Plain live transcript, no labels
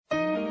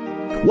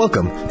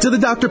Welcome to the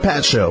Dr.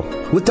 Pat Show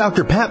with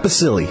Dr. Pat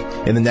Basili.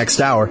 In the next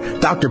hour,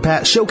 Dr.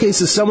 Pat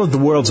showcases some of the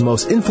world's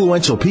most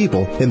influential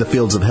people in the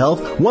fields of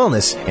health,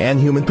 wellness, and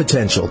human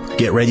potential.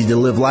 Get ready to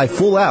live life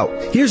full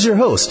out. Here's your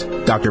host,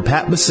 Dr.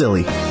 Pat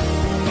Basili.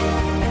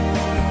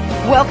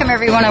 Welcome,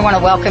 everyone. I want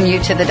to welcome you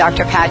to the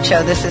Dr. Pat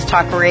Show. This is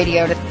Talk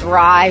Radio to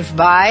Thrive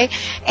By.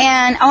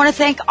 And I want to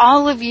thank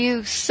all of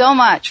you so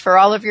much for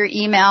all of your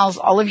emails,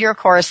 all of your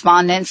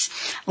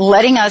correspondence,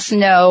 letting us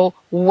know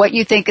what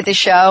you think of the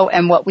show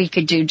and what we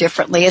could do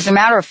differently. As a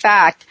matter of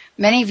fact,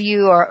 many of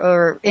you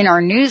are in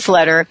our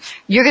newsletter.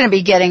 You're going to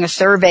be getting a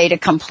survey to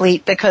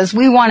complete because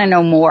we want to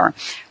know more.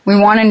 We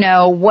want to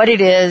know what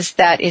it is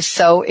that is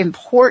so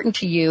important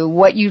to you,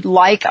 what you'd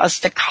like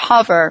us to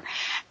cover.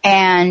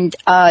 And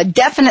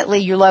definitely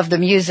you love the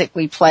music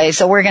we play,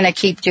 so we're going to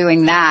keep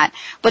doing that.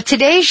 But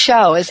today's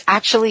show is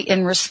actually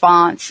in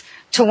response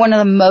to one of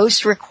the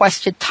most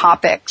requested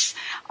topics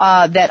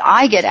that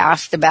I get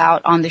asked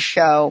about on the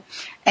show,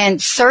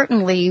 and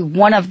certainly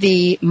one of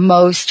the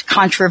most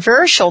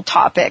controversial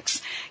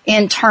topics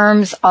in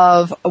terms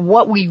of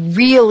what we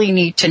really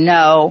need to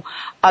know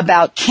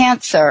about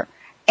cancer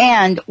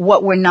and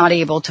what we're not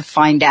able to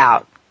find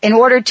out. In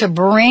order to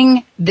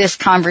bring this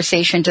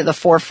conversation to the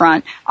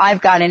forefront,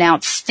 I've got an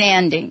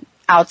outstanding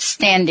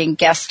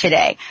guest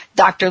today,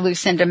 Dr.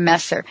 Lucinda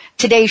Messer.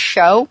 Today's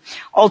show,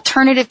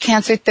 Alternative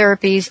Cancer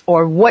Therapies,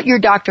 or what your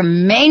doctor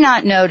may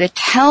not know to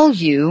tell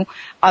you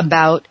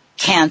about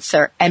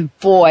cancer. And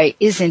boy,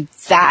 isn't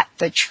that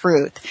the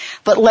truth.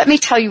 But let me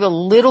tell you a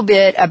little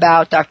bit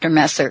about Dr.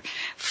 Messer.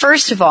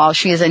 First of all,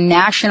 she is a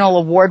national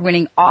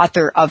award-winning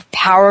author of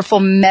Powerful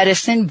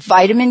Medicine,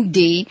 Vitamin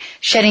D,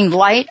 Shedding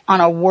Light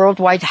on a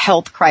Worldwide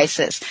Health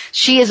Crisis.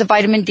 She is a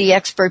vitamin D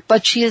expert,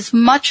 but she is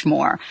much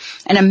more.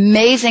 An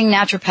amazing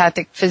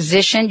naturopathic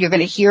physician. You're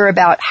going to hear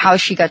about how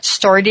she got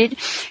started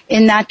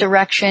in that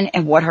direction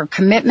and what her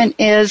commitment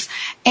is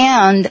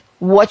and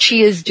what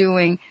she is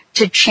doing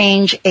to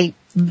change a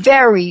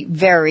very,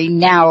 very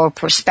narrow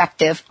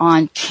perspective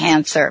on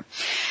cancer.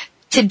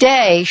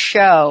 Today's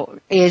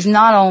show is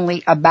not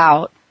only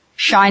about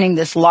shining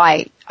this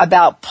light,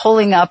 about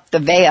pulling up the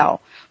veil,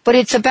 but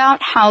it's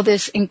about how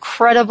this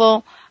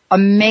incredible,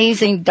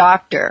 amazing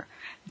doctor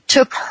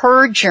took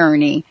her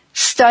journey,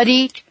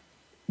 studied,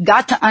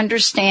 got to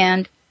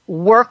understand,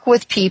 work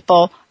with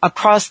people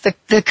across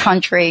the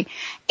country,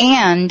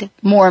 and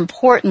more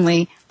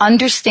importantly,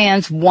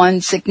 understands one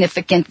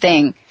significant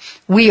thing.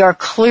 We are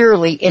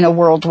clearly in a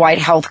worldwide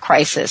health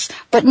crisis,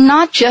 but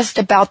not just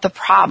about the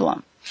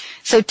problem.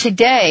 So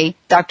today,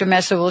 Dr.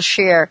 Messer will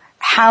share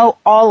how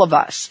all of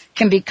us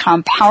can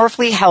become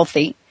powerfully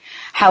healthy,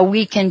 how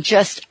we can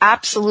just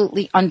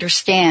absolutely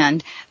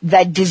understand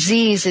that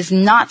disease is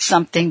not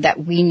something that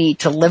we need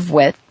to live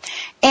with.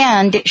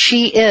 And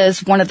she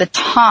is one of the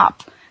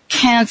top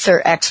cancer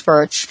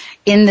experts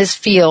in this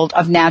field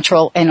of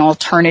natural and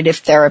alternative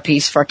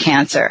therapies for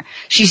cancer.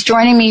 She's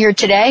joining me here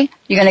today.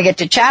 You're going to get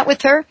to chat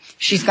with her.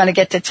 She's going to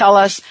get to tell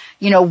us,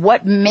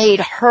 what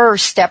made her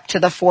step to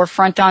the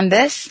forefront on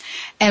this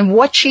and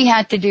what she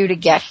had to do to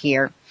get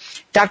here.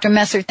 Dr.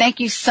 Messer,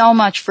 thank you so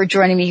much for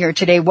joining me here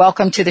today.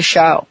 Welcome to the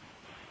show.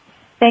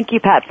 Thank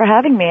you, Pat, for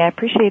having me. I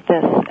appreciate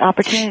this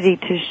opportunity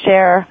to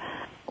share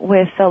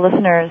with the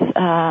listeners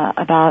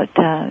about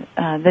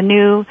the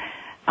new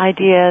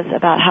ideas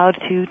about how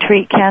to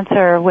treat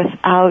cancer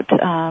without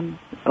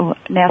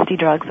nasty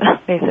drugs,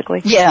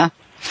 basically. Yeah.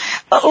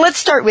 Let's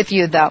start with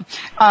you, though,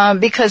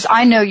 because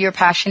I know you're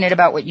passionate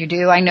about what you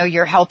do. I know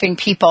you're helping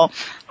people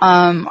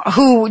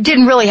who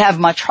didn't really have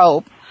much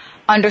hope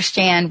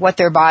understand what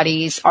their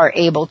bodies are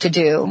able to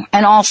do,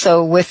 and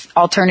also with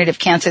alternative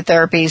cancer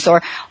therapies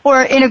or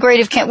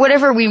integrative cancer,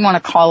 whatever we want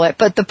to call it.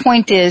 But the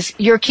point is,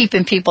 you're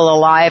keeping people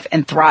alive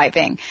and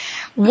thriving.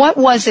 What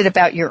was it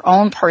about your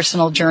own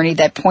personal journey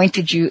that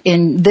pointed you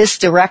in this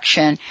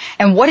direction,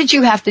 and what did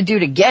you have to do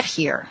to get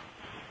here?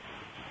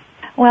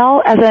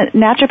 Well, as a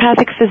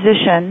naturopathic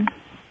physician,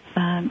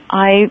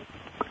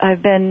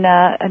 I've been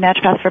a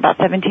naturopath for about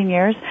 17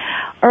 years.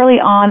 Early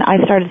on,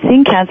 I started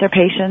seeing cancer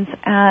patients,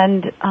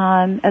 and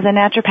as a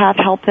naturopath,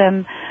 helped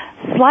them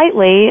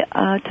slightly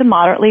to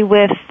moderately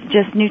with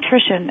just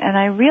nutrition. And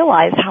I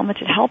realized how much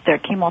it helped their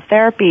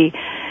chemotherapy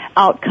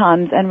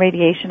outcomes and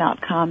radiation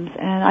outcomes.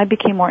 And I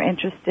became more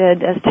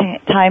interested as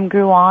time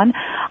grew on.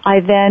 I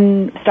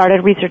then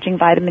started researching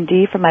vitamin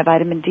D for my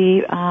vitamin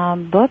D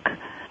book,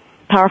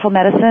 Powerful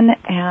Medicine,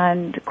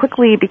 and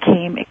quickly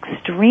became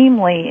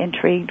extremely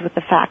intrigued with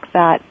the fact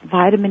that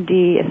vitamin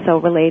D is so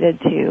related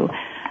to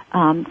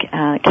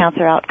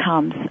cancer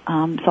outcomes.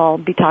 So I'll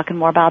be talking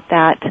more about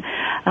that.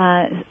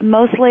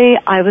 Mostly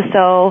I was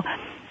so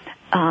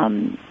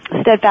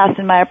steadfast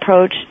in my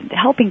approach,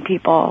 helping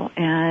people,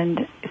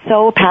 and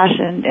so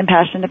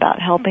impassioned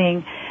about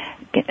helping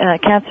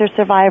cancer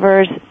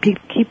survivors,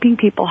 keeping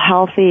people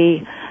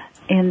healthy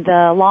in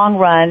the long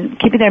run,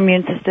 keeping their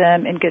immune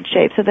system in good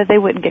shape so that they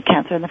wouldn't get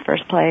cancer in the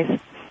first place.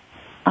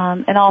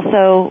 And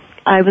also,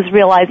 I was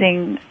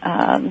realizing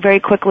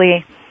very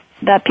quickly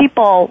that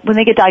people, when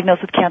they get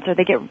diagnosed with cancer,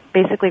 they get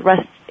basically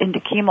rushed into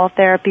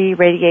chemotherapy,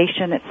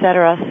 radiation,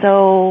 etc.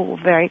 so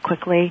very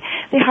quickly.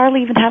 They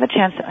hardly even have a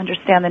chance to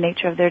understand the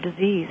nature of their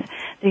disease.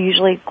 They're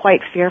usually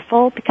quite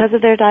fearful because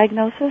of their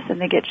diagnosis,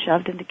 and they get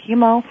shoved into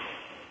chemo,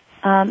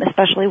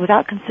 especially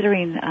without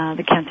considering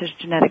the cancer's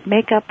genetic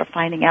makeup or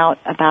finding out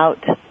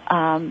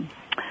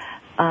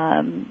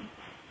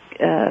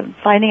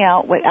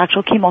what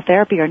actual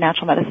chemotherapy or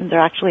natural medicines are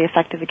actually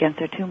effective against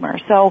their tumor.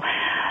 So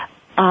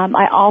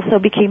I also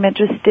became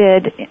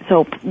interested,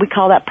 so we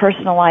call that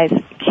personalized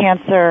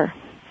cancer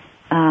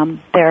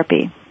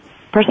therapy.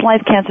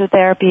 Personalized cancer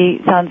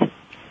therapy sounds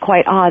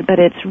quite odd, but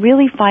it's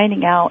really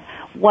finding out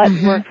what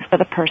works for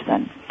the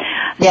person.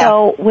 Yeah.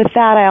 So with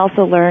that, I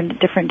also learned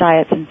different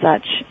diets and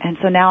such. And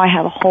so now I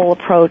have a whole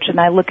approach, and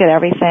I look at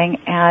everything.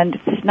 And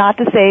it's not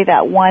to say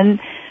that one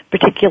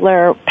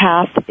particular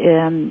path,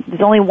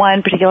 there's only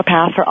one particular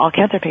path for all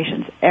cancer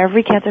patients.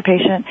 Every cancer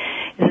patient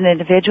is an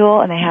individual,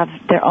 and they have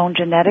their own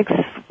genetics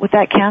with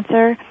that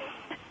cancer,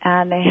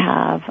 and they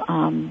have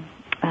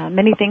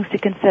many things to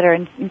consider,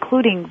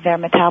 including their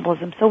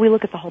metabolism. So we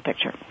look at the whole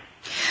picture.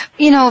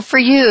 You know, for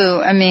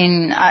you, I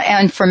mean,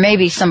 and for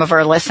maybe some of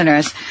our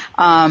listeners,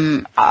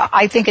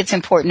 I think it's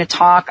important to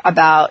talk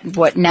about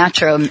what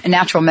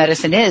natural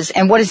medicine is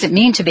and what does it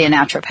mean to be a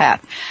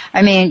naturopath.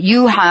 I mean,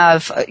 you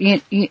have,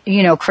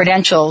 you know,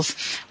 credentials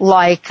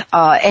like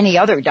any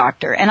other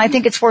doctor, and I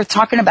think it's worth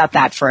talking about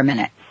that for a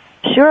minute.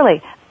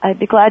 Surely. I'd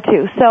be glad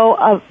to. So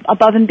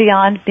above and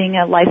beyond being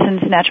a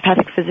licensed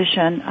naturopathic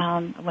physician,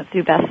 I went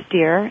through Best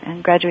Year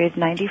and graduated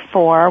in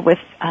 94 with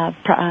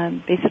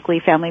basically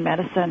family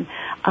medicine.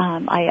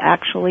 I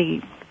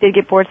actually did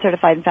get board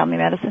certified in family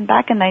medicine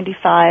back in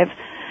 95,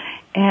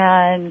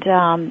 and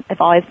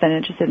I've always been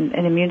interested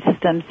in immune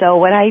system. So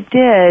what I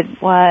did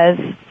was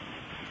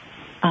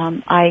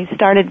I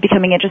started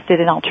becoming interested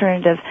in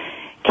alternative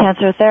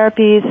cancer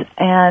therapies,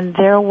 and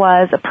there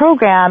was a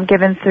program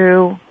given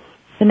through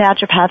the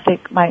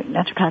my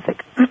naturopathic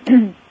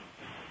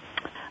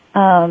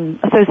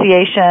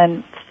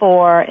association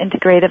for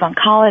integrative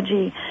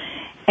oncology,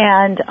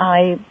 and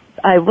I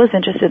was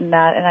interested in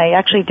that, and I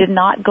actually did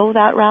not go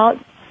that route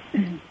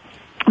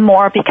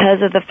more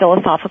because of the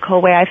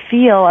philosophical way I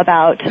feel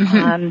about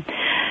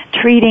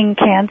treating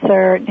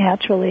cancer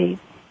naturally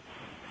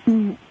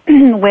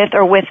with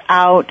or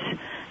without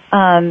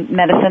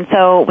medicine,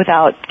 so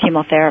without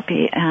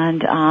chemotherapy.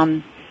 And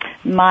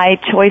my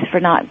choice for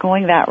not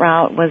going that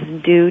route was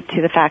due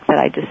to the fact that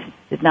I just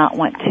did not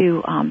want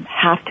to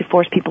have to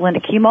force people into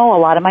chemo. A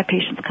lot of my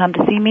patients come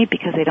to see me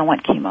because they don't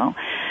want chemo.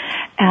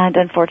 And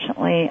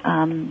unfortunately,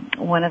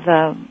 one of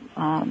the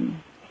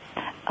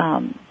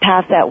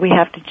paths that we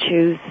have to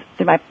choose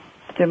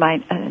through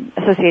my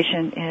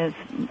association is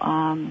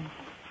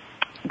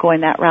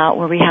going that route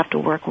where we have to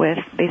work with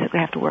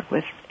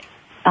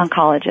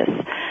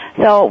oncologists.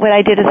 So what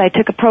I did is I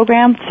took a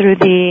program through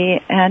the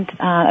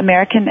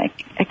American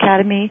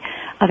Academy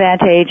of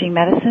Anti-Aging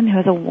Medicine, who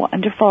has a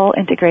wonderful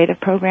integrative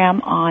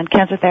program on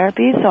cancer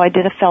therapies. So I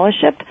did a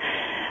fellowship,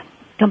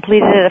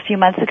 completed it a few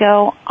months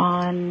ago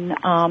on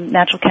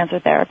natural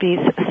cancer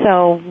therapies.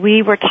 So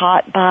we were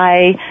taught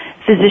by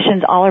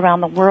physicians all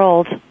around the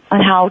world on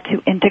how to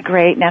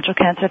integrate natural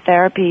cancer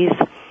therapies.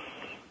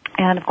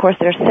 And of course,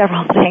 there's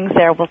several things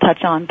there we'll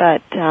touch on,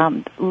 but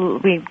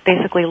we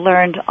basically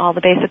learned all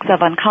the basics of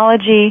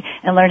oncology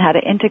and learned how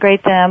to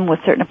integrate them with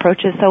certain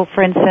approaches. So,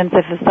 for instance,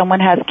 if someone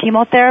has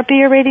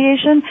chemotherapy or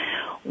radiation,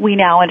 we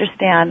now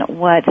understand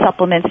what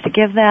supplements to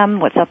give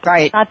them, what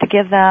supplements not to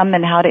give them,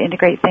 and how to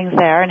integrate things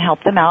there and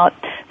help them out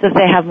so that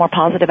they have more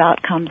positive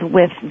outcomes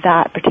with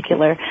that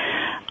particular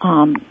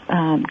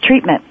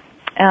treatment.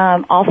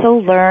 Also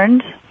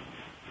learned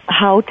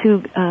how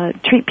to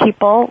treat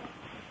people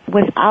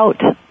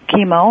without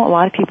chemo. A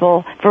lot of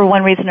people, for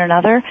one reason or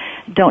another,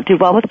 don't do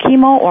well with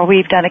chemo, or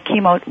we do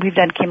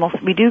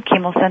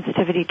chemo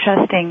sensitivity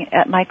testing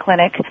at my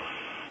clinic,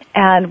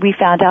 and we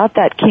found out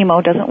that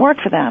chemo doesn't work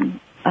for them,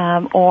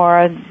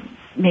 or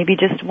maybe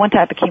just one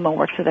type of chemo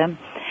works for them.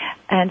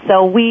 And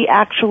so we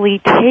actually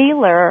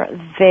tailor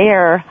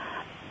their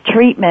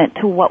treatment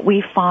to what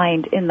we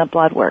find in the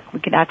blood work. We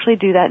can actually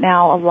do that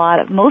now.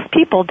 Most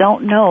people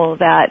don't know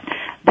that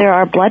there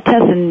are blood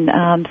tests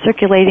and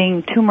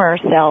circulating tumor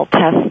cell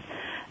tests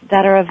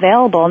that are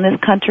available in this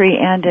country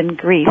and in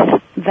Greece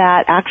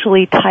that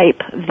actually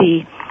type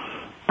the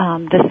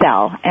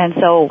cell. And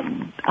so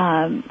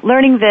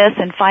learning this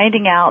and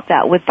finding out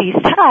that with these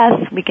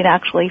tests we can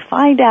actually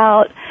find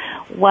out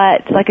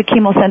like a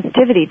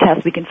chemosensitivity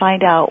test, we can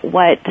find out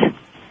what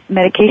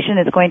medication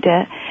is going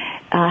to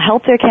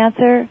help their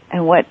cancer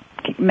and what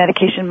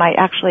medication might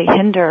actually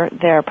hinder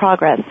their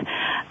progress,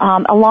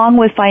 along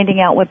with finding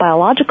out what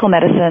biological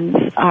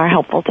medicines are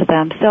helpful to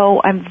them.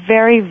 So I'm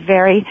very,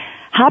 very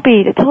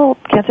happy to tell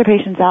cancer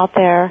patients out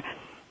there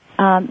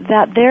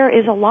that there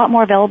is a lot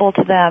more available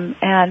to them,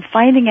 and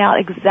finding out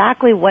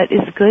exactly what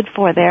is good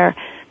for their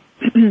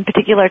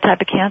particular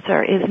type of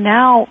cancer is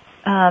now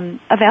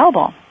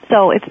available.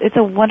 So it's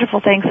a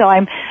wonderful thing. So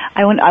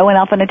I went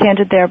off on a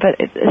tangent there, but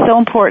it's so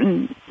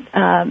important.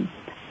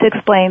 to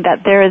explain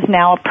that there is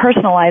now a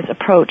personalized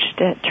approach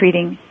to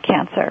treating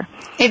cancer.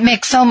 It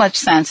makes so much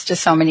sense to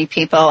so many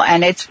people,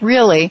 and it's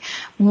really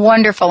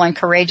wonderful and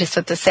courageous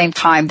at the same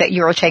time that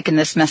you're taking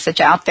this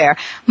message out there.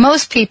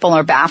 Most people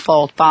are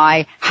baffled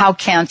by how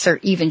cancer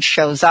even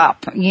shows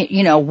up.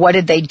 You know, what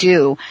did they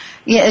do?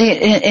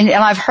 And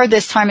I've heard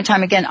this time and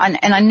time again,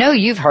 and I know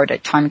you've heard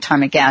it time and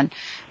time again,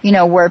 you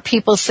know, where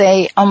people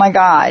say, oh my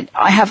God,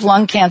 I have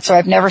lung cancer,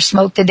 I've never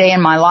smoked a day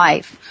in my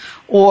life.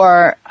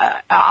 Or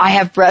I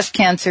have breast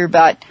cancer,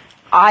 but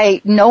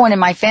no one in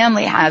my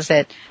family has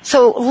it.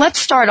 So let's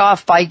start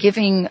off by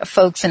giving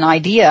folks an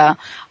idea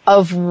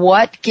of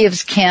what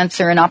gives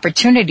cancer an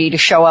opportunity to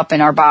show up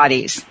in our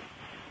bodies.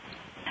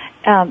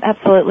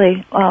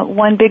 Absolutely.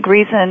 One big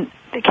reason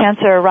that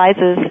cancer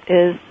arises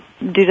is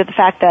due to the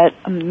fact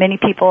that many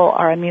people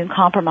are immune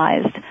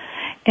compromised.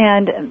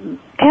 And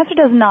cancer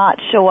does not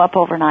show up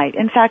overnight.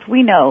 In fact,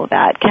 we know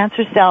that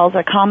cancer cells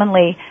are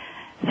commonly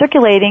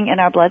circulating in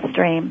our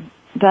bloodstream,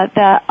 but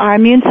that our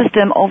immune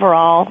system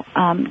overall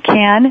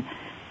can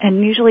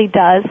and usually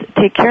does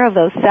take care of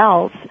those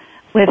cells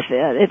with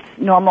its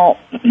normal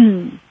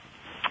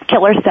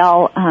killer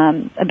cell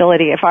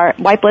ability. If our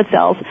white blood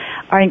cells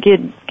are in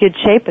good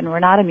shape and we're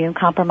not immune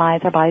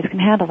compromised, our bodies can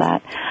handle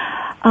that.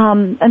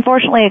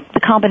 Unfortunately,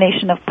 the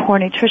combination of poor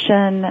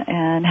nutrition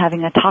and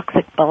having a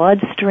toxic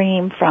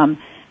bloodstream from,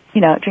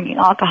 drinking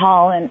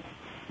alcohol and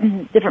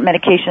different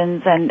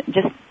medications and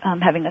just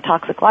having a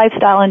toxic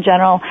lifestyle in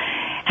general,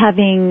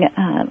 having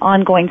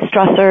ongoing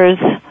stressors,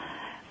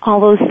 all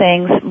those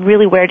things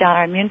really wear down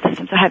our immune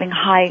system. So having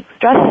high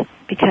stress,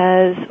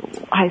 because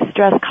high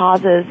stress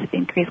causes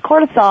increased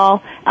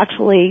cortisol,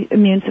 actually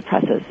immune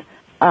suppresses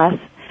us.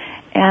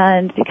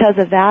 And because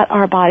of that,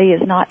 our body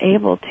is not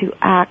able to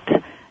act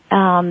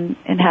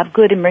and have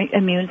good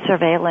immune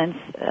surveillance.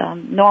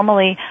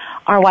 Normally,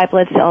 our white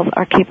blood cells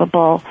are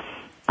capable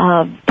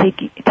of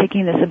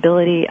taking this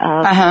ability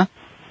of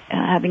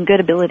having good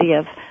ability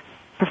of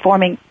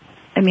performing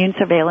immune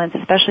surveillance,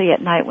 especially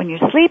at night when you're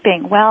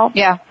sleeping. Well,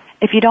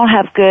 if you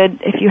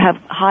have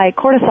high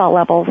cortisol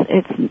levels,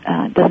 it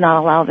does not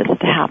allow this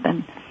to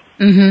happen.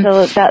 Mm-hmm.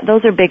 So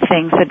those are big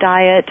things. The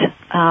diet,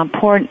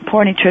 poor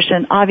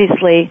nutrition,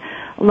 obviously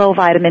low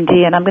vitamin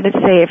D, and I'm going to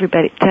say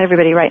to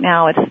everybody right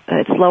now,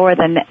 it's lower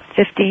than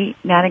 50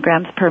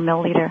 nanograms per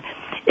milliliter.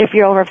 If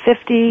you're over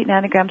 50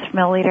 nanograms per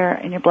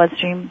milliliter in your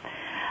bloodstream,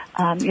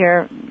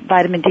 your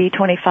vitamin D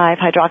 25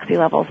 hydroxy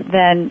levels,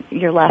 then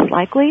you're less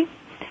likely.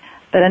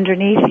 But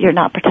underneath, you're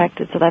not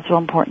protected, so that's real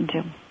important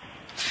too.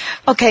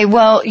 Okay,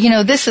 well,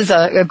 this is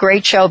a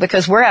great show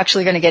because we're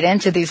actually going to get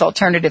into these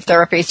alternative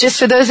therapies. Just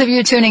for those of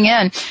you tuning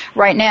in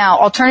right now,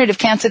 alternative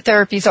cancer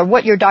therapies are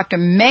what your doctor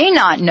may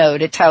not know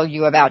to tell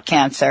you about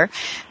cancer.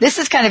 This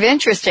is kind of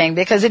interesting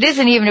because it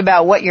isn't even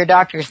about what your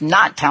doctor's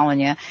not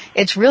telling you.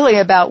 It's really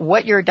about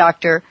what your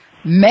doctor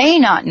may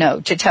not know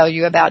to tell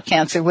you about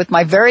cancer. With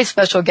my very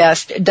special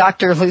guest,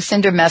 Dr.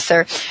 Lucinda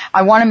Messer,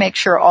 I want to make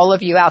sure all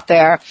of you out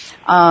there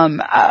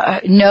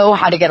know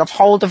how to get a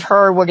hold of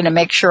her. We're going to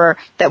make sure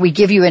that we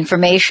give you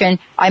information.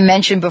 I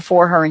mentioned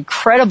before her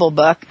incredible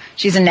book.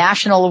 She's a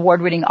national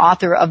award-winning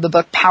author of the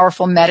book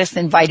Powerful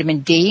Medicine,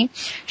 Vitamin D,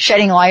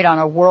 shedding light on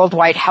a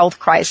worldwide health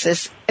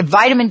crisis. A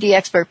vitamin D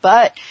expert,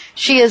 but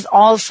she is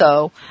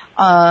also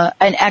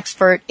an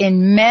expert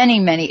in many,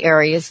 many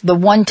areas. The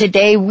one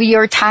today we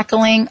are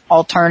tackling,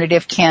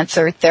 alternative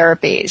cancer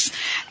therapies.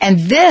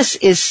 And this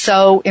is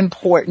so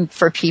important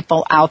for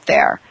people out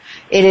there.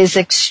 It is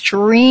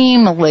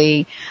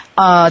extremely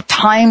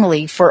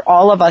timely for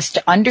all of us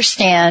to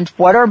understand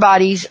what our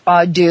bodies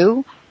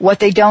do, what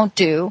they don't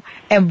do,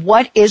 and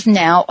what is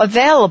now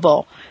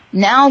available.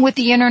 Now with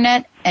the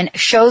internet and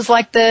shows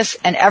like this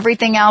and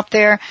everything out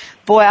there,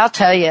 boy, I'll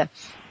tell you,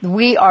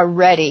 we are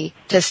ready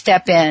to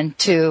step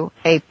into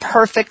a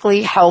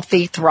perfectly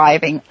healthy,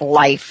 thriving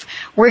life.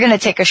 We're going to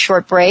take a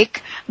short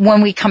break.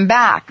 When we come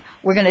back,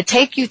 we're going to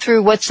take you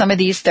through what some of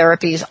these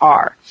therapies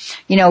are.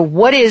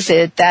 What is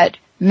it that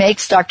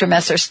makes Dr.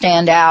 Messer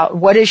stand out?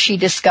 What has she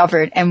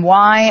discovered? And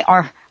why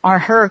are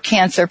her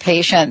cancer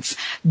patients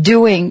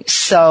doing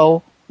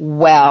so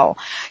well?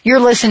 You're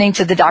listening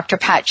to the Dr.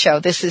 Pat Show.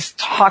 This is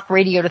Talk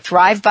Radio to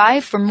Thrive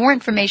By. For more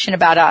information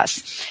about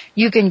us,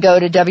 you can go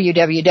to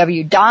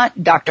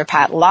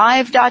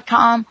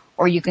www.drpatlive.com,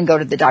 or you can go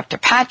to the Dr.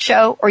 Pat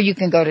Show, or you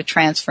can go to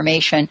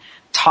Transformation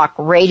Talk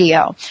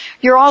Radio.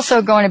 You're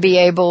also going to be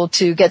able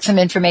to get some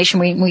information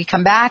when we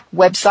come back,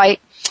 website,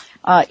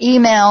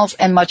 emails,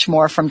 and much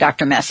more from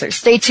Dr. Messer.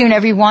 Stay tuned,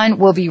 everyone.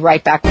 We'll be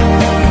right back.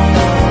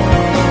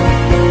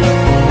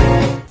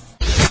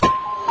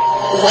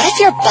 What if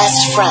your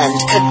best friend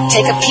could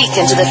take a peek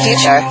into the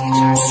future?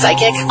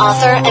 Psychic,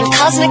 author, and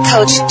cosmic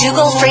coach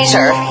Dougal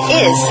Fraser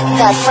is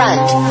that friend.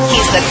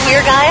 He's the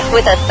queer guy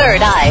with a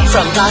third eye.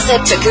 From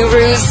gossip to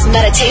gurus,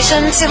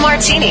 meditation to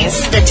martinis,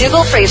 the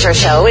Dougal Fraser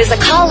Show is a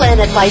call-in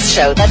advice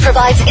show that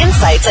provides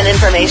insights and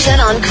information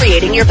on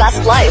creating your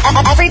best life.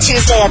 Every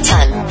Tuesday at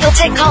 10, he'll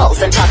take calls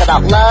and talk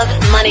about love,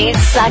 money,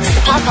 sex,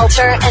 pop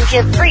culture, and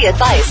give free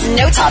advice.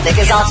 No topic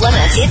is off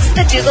limits. It's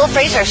the Dougal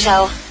Fraser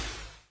Show.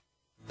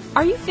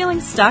 Are you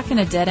feeling stuck in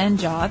a dead-end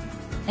job,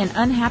 an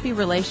unhappy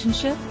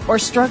relationship, or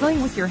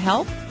struggling with your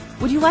health?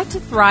 Would you like to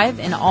thrive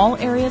in all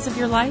areas of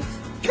your life?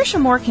 Tricia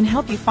Moore can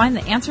help you find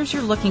the answers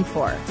you're looking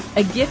for.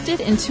 A gifted,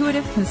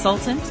 intuitive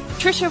consultant,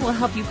 Tricia will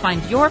help you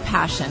find your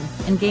passion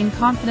and gain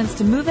confidence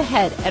to move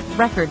ahead at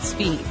record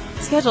speed.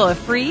 Schedule a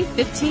free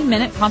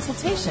 15-minute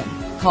consultation.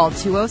 Call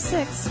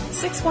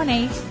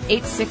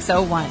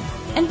 206-618-8601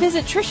 and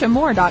visit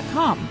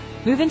TriciaMoore.com.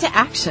 Move into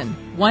action,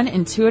 one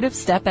intuitive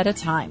step at a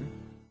time.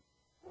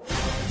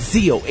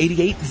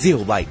 Zeo88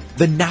 Zeolite,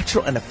 the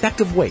natural and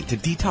effective way to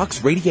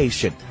detox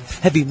radiation,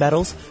 heavy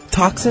metals,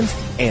 toxins,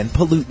 and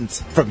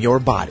pollutants from your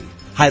body.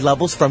 High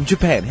levels from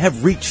Japan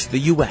have reached the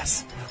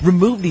U.S.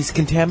 Remove these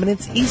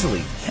contaminants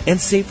easily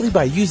and safely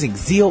by using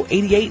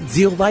Zeo88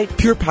 Zeolite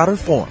pure powder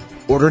form.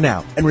 Order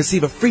now and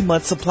receive a free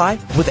month supply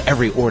with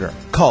every order.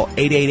 Call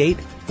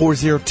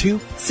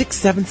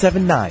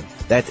 888-402-6779.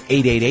 That's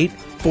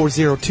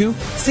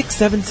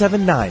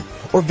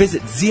 888-402-6779. Or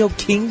visit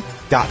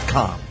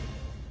zeoking.com.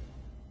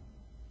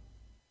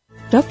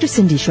 Dr.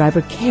 Cindy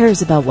Schreiber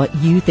cares about what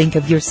you think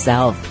of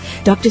yourself.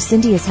 Dr.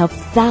 Cindy has helped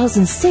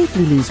thousands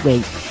safely lose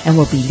weight and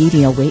will be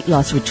leading a weight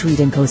loss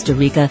retreat in Costa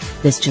Rica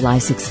this July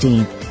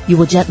 16th. You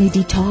will gently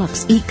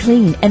detox, eat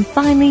clean, and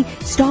finally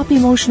stop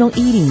emotional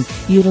eating,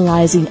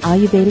 utilizing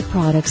Ayurvedic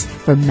products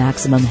for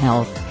maximum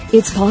health.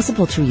 It's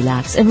possible to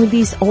relax and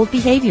release old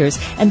behaviors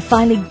and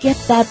finally get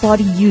that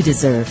body you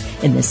deserve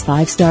in this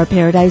 5-star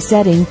paradise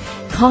setting.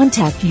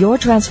 Contact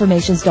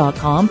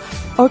yourtransformations.com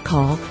or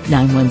call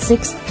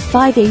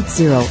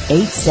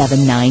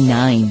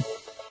 916-580-8799.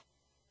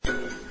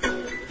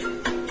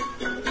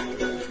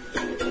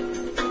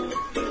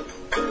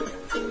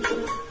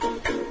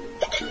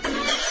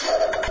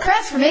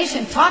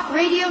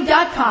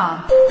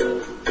 TransformationTalkRadio.com.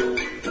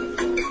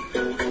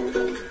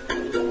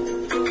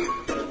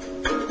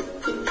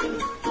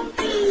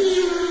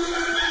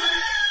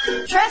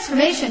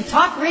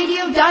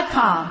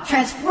 TransformationTalkRadio.com.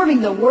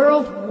 Transforming the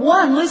world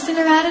one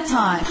listener at a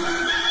time.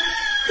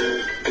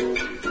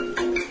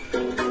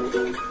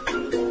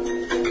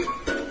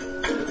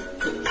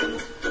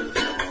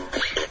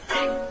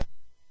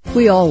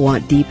 We all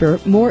want deeper,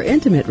 more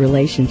intimate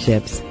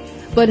relationships.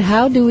 But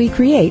how do we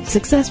create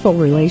successful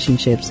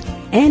relationships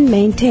and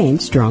maintain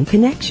strong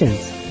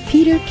connections?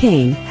 Peter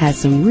Kane has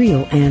some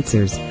real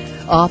answers.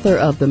 Author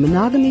of The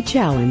Monogamy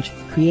Challenge,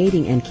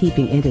 Creating and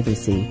Keeping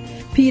Intimacy,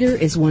 Peter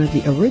is one of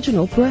the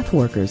original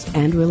breathworkers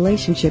and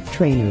relationship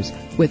trainers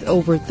with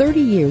over 30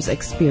 years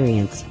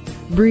experience.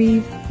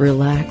 Breathe,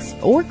 relax,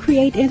 or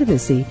create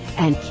intimacy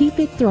and keep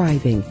it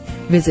thriving.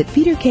 Visit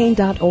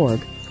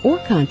peterkane.org or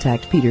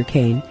contact Peter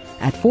Kane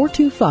at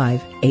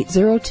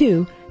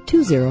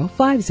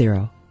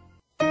 425-802-2050.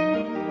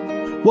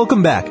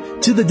 Welcome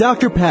back to the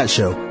Dr. Pat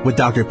Show with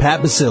Dr.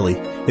 Pat Basili.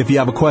 If you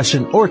have a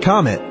question or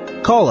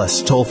comment, call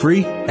us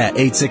toll-free at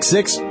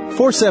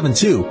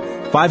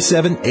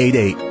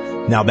 866-472-5788.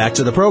 Now back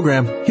to the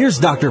program. Here's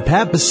Dr.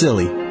 Pat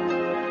Basili.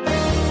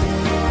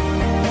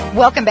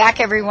 Welcome back,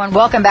 everyone.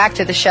 Welcome back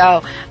to the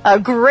show. A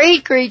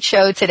great, great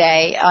show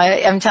today.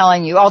 I'm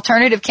telling you,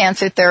 alternative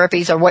cancer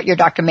therapies are what your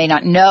doctor may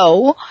not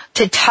know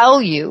to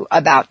tell you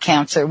about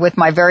cancer with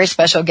my very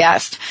special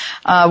guest,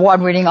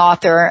 award-winning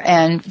author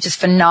and just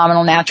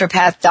phenomenal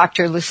naturopath,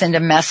 Dr. Lucinda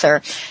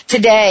Messer.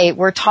 Today,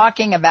 we're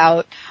talking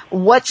about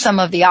what some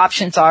of the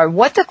options are,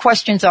 what the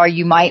questions are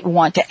you might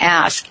want to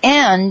ask,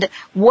 and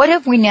what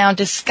have we now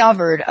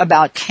discovered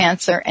about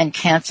cancer and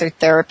cancer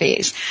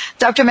therapies.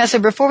 Dr. Messer,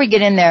 before we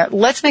get in there,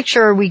 let's make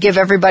sure we give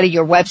everybody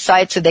your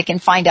website so they can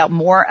find out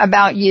more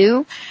about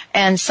you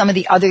and some of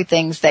the other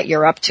things that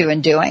you're up to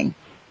and doing.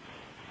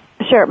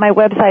 Sure. My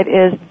website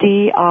is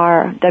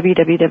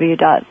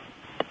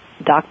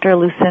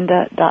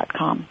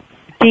www.drlucinda.com.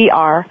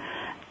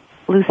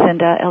 drlucinda,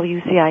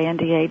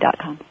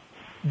 Lucinda.com.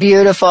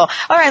 Beautiful.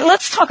 All right,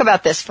 let's talk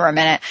about this for a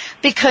minute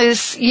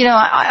because, you know,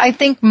 I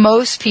think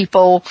most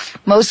people,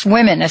 most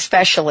women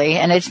especially,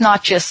 and it's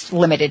not just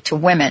limited to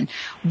women,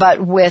 but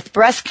with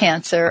breast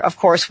cancer, of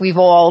course, we've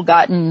all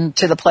gotten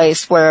to the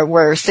place where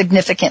we're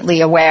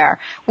significantly aware.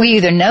 We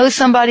either know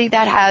somebody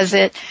that has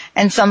it,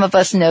 and some of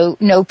us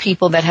know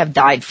people that have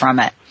died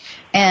from it.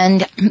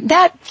 And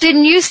that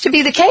didn't used to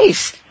be the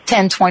case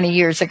 10, 20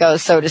 years ago,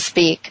 so to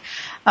speak.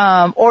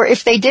 Or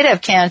if they did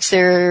have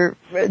cancer,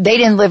 they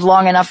didn't live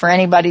long enough for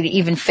anybody to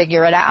even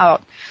figure it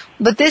out.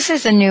 But this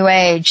is a new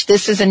age.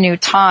 This is a new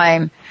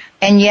time.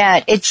 And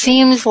yet it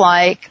seems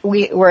like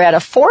we're at a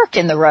fork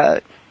in the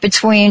road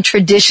between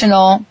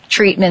traditional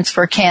treatments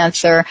for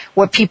cancer,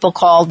 what people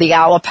call the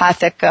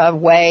allopathic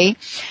way,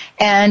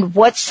 and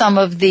what some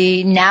of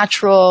the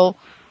natural,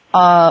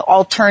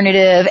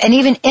 alternative and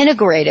even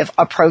integrative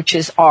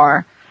approaches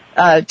are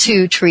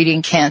to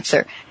treating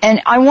cancer.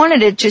 And I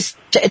wanted to just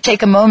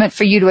take a moment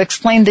for you to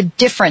explain the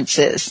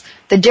differences,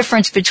 the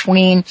difference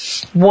between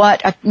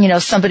what,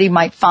 somebody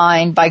might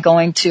find by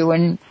going to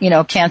an,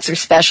 cancer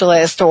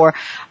specialist or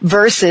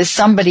versus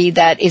somebody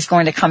that is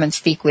going to come and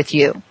speak with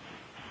you.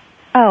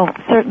 Oh,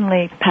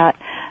 certainly, Pat.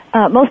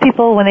 Most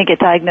people, when they get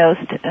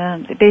diagnosed,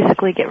 they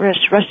basically get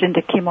rushed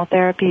into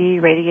chemotherapy,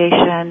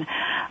 radiation,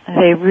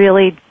 They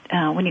really,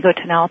 when you go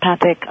to an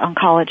allopathic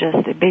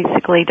oncologist, they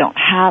basically don't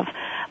have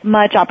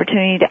much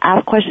opportunity to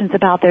ask questions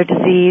about their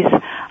disease,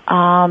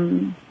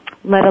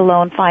 let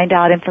alone find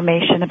out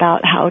information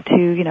about how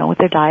to, with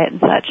their diet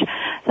and such.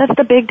 That's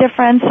the big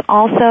difference.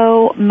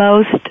 Also,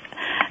 most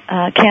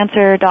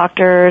cancer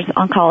doctors,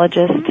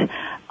 oncologists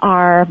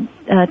are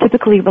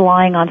typically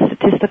relying on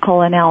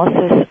statistical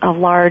analysis of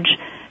large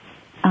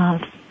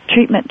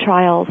treatment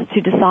trials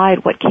to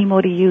decide what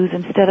chemo to use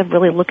instead of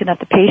really looking at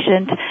the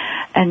patient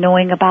and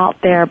knowing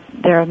about their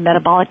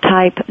metabolic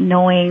type,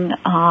 knowing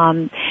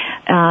about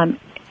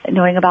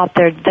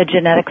the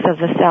genetics of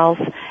the cells.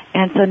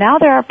 And so now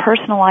there are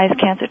personalized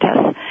cancer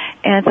tests.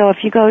 And so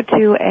if you go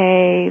to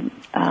a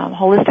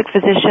holistic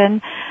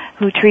physician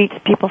who treats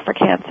people for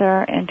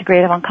cancer,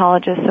 integrative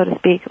oncologist, so to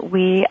speak,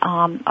 we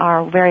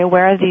are very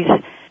aware of these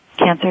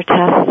cancer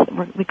tests.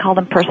 We call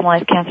them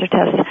personalized cancer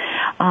tests.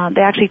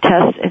 They actually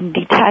test and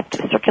detect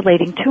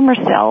circulating tumor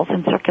cells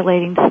and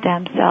circulating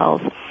stem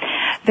cells.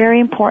 Very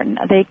important.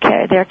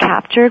 They're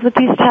captured with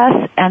these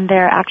tests, and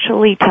they're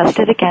actually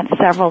tested against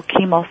several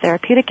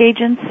chemotherapeutic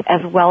agents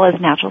as well as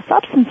natural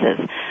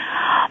substances.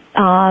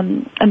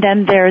 And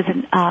then there's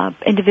an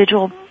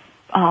individual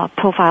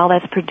profile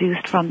that's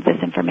produced from this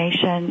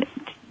information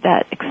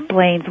that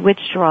explains which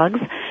drugs,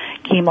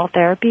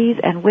 chemotherapies,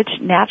 and which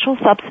natural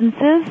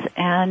substances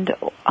and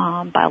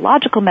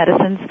biological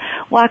medicines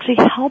will actually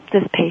help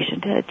this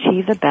patient to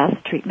achieve the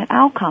best treatment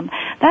outcome.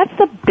 That's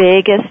the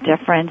biggest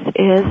difference,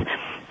 is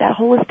that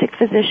holistic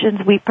physicians,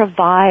 we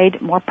provide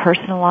more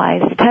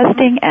personalized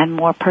testing and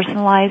more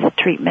personalized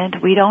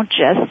treatment. We don't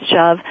just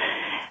shove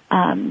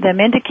them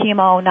into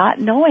chemo not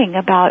knowing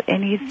about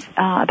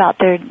about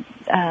their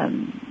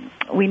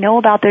we know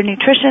about their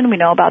nutrition, we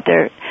know about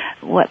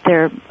what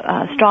their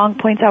strong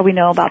points are, we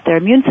know about their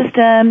immune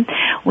system.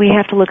 We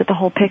have to look at the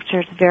whole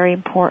picture. It's very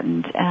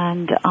important.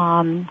 And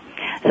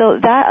so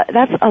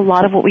that's a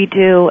lot of what we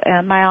do.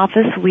 In my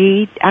office,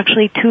 we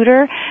actually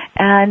tutor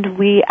and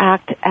we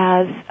act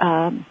as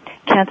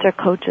cancer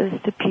coaches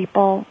to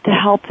people to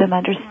help them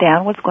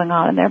understand what's going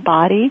on in their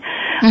body.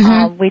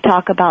 Mm-hmm. We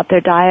talk about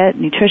their diet,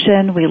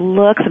 nutrition.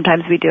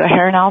 Sometimes we do a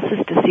hair analysis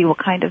to see what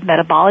kind of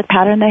metabolic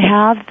pattern they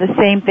have. The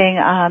same thing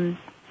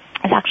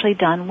is actually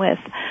done with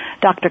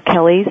Dr.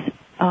 Kelly's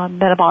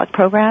metabolic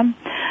program,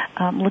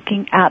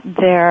 looking at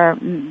their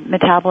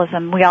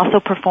metabolism. We also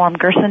perform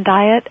Gerson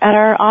diet at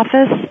our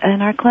office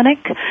in our clinic.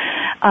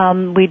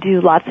 We do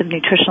lots of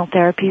nutritional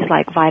therapies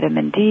like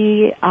vitamin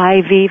D,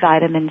 IV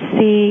vitamin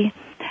C,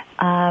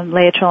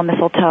 Laetrile,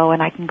 mistletoe,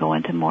 and I can go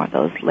into more of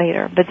those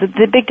later. But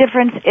the big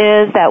difference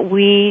is that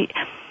we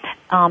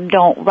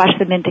don't rush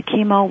them into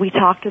chemo. We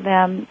talk to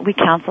them. We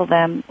counsel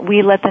them.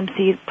 We let them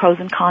see pros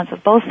and cons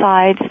of both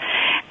sides.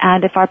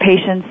 And if our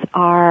patients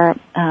are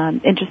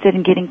interested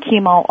in getting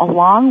chemo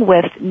along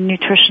with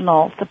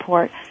nutritional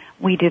support,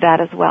 we do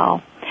that as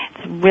well.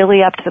 It's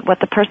really up to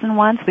what the person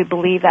wants. We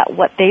believe that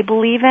what they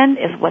believe in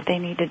is what they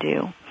need to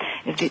do.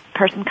 If the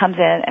person comes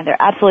in and they're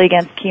absolutely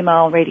against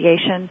chemo,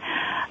 radiation,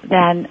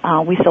 then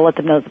we still let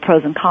them know the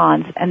pros and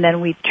cons, and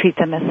then we treat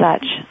them as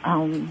such.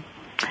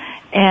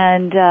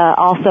 And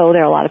also,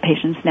 there are a lot of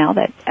patients now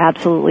that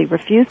absolutely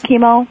refuse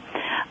chemo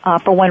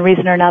for one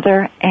reason or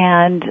another,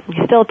 and we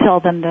still tell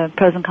them the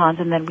pros and cons,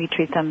 and then we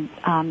treat them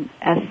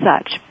as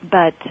such.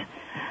 But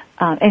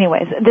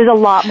anyways, there's a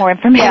lot more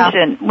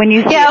information when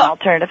you see an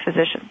alternative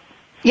physician.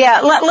 Yeah,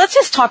 let's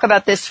just talk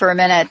about this for a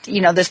minute.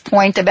 This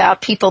point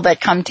about people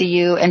that come to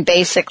you and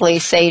basically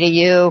say to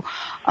you,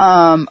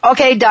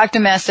 okay, Dr.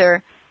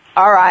 Messer,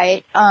 all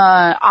right,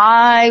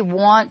 I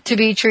want to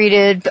be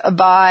treated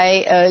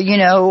by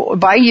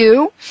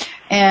you,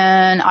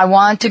 and I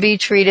want to be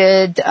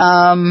treated, with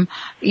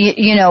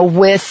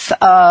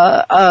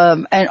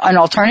an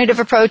alternative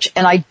approach,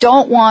 and I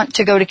don't want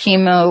to go to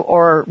chemo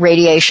or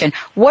radiation.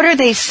 What are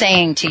they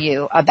saying to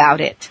you about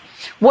it?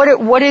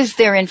 What is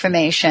their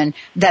information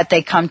that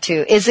they come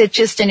to? Is it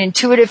just an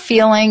intuitive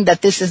feeling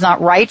that this is not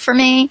right for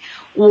me,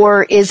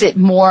 or is it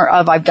more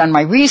of I've done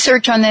my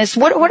research on this?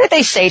 What do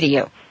they say to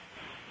you?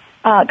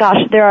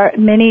 There are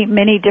many,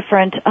 many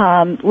different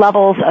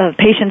levels of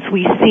patients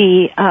we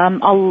see.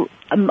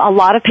 A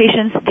lot of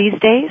patients these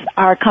days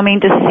are coming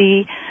to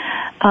see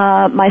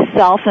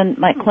myself and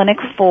my clinic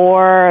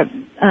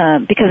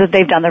because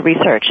they've done the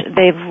research.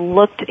 They've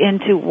looked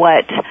into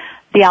what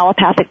the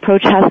allopathic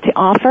approach has to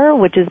offer,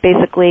 which is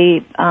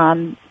basically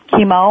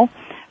chemo,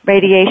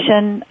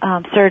 radiation,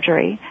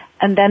 surgery,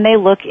 and then they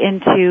look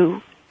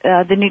into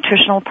the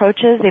nutritional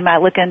approaches. They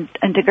might look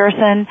into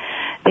Gerson.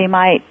 They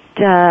might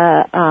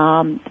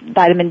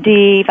vitamin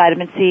D,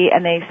 vitamin C,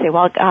 and they say,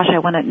 well, gosh, I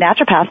want a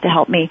naturopath to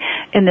help me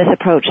in this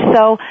approach.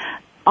 So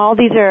all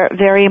these are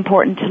very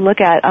important to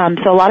look at.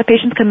 So a lot of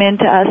patients come in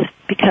to us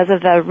because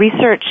of the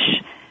research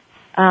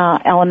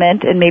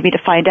element and maybe to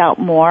find out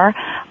more.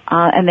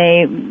 And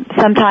they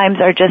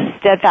sometimes are just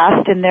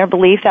steadfast in their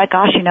belief that,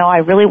 gosh, I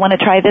really want to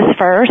try this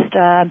first,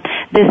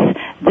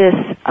 this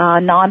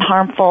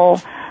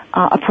non-harmful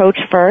approach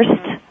first.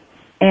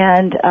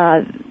 And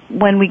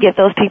when we get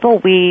those people,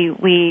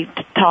 we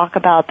talk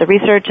about the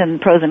research and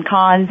pros and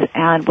cons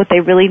and what they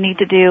really need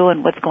to do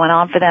and what's going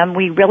on for them.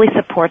 We really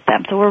support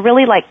them. So we're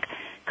really like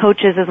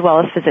coaches as well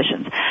as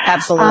physicians.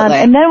 Absolutely.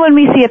 And then when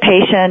we see a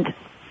patient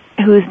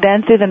who's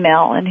been through the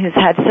mill and who's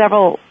had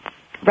several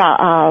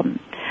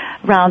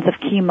rounds of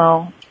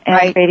chemo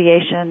and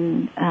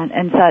radiation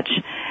and such,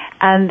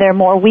 and they're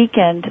more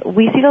weakened,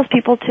 we see those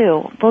people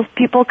too. Those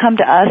people come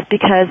to us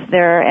because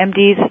their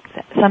MDs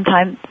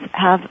sometimes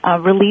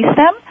have released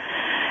them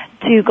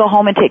to go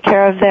home and take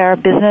care of their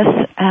business,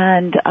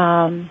 and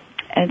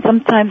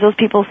sometimes those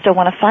people still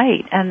want to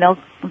fight, and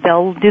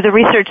they'll do the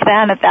research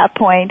then at that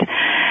point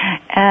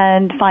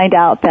and find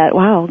out that,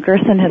 wow,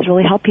 Gerson has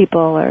really helped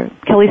people, or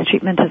Kelly's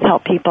treatment has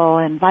helped people,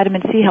 and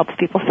vitamin C helps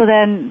people. So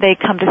then they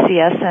come to see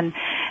us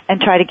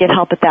and try to get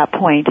help at that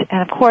point.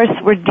 And of course,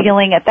 we're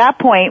dealing at that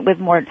point with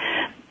more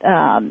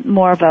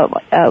of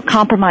a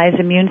compromised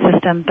immune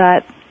system,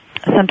 but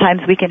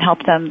sometimes we can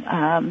help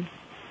them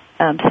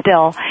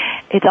still.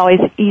 It's always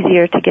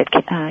easier to get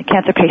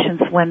cancer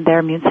patients when their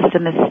immune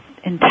system is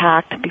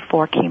intact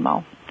before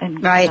chemo.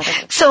 Right.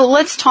 So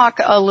let's talk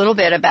a little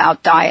bit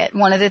about diet.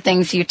 One of the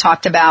things you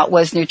talked about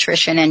was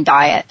nutrition and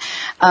diet.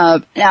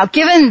 Now,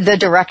 given the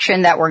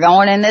direction that we're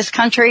going in this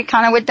country,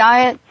 kind of with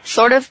diet,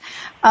 sort of,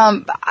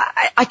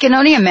 I can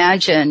only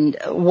imagine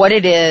what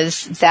it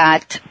is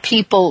that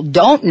people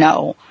don't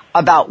know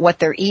about what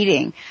they're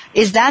eating.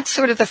 Is that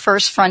sort of the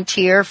first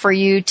frontier for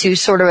you to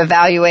sort of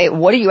evaluate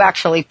what are you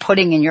actually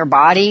putting in your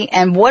body,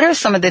 and what are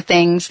some of the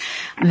things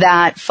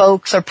that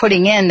folks are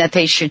putting in that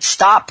they should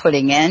stop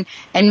putting in,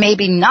 and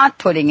maybe not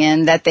putting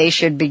in that they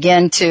should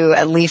begin to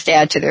at least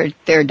add to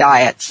their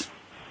diets?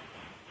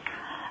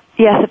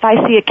 Yes, if I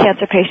see a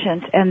cancer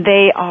patient and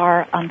they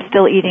are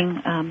still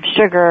eating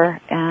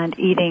sugar and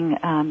eating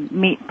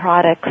meat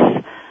products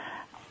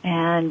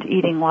and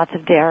eating lots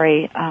of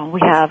dairy,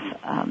 we have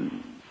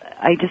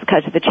I just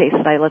cut to the chase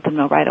and I let them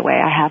know right away.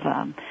 I have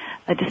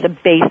just a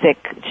basic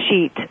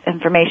sheet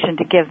information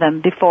to give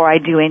them before I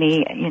do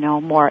any,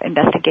 more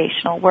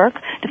investigational work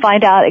to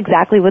find out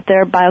exactly what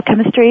their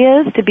biochemistry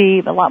is. To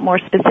be a lot more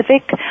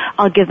specific,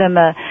 I'll give them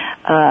a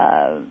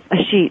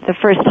sheet the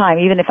first time,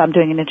 even if I'm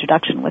doing an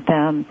introduction with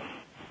them.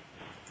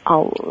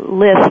 I'll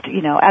list,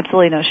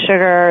 absolutely no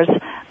sugars,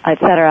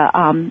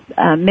 etc.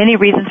 Many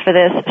reasons for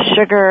this.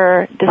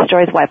 Sugar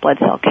destroys white blood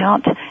cell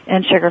count,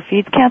 and sugar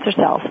feeds cancer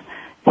cells.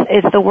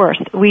 It's the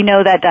worst. We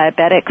know that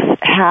diabetics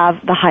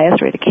have the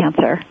highest rate of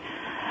cancer,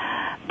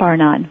 bar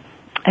none.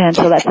 And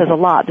so that says a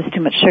lot. There's too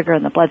much sugar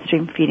in the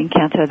bloodstream feeding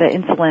cancer. The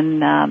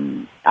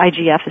insulin,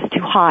 IGF is too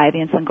high. The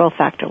insulin growth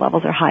factor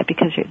levels are high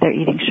because they're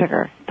eating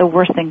sugar. The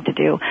worst thing to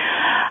do.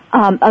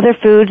 Other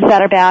foods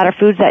that are bad are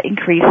foods that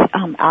increase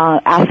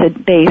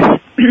acid base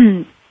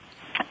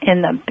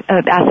in the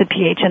acid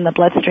pH in the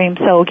bloodstream.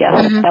 So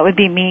yes, that would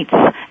be meats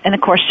and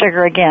of course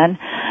sugar again.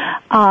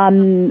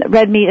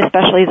 Red meat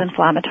especially is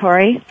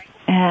inflammatory,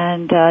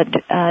 and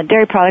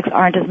dairy products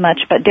aren't as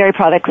much, but dairy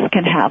products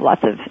can have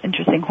lots of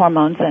interesting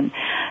hormones and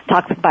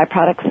toxic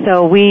byproducts.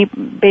 So we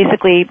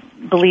basically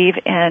believe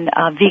in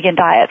a vegan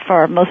diet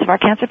for most of our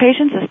cancer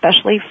patients,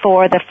 especially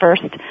for the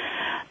first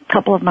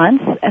couple of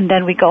months, and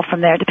then we go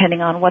from there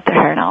depending on what their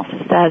hair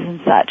analysis says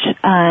and such.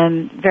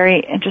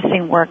 Very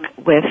interesting work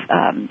with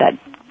that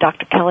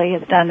Dr. Kelly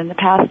has done in the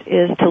past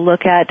is to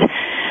look at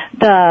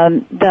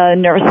the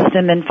nervous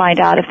system and find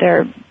out if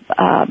they're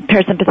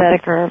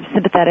parasympathetic or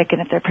sympathetic,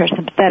 and if they're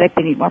parasympathetic,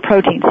 they need more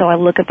protein. So I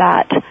look at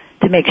that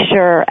to make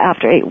sure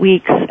after 8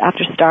 weeks,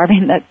 after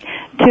starving the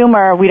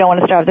tumor, we don't want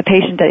to starve the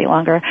patient any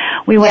longer.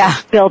 We want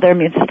to build their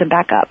immune system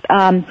back up.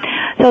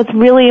 So it's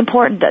really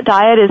important.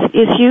 Diet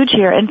is huge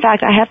here. In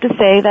fact, I have to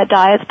say that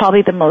diet's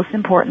probably the most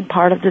important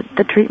part of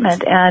the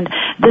treatment, and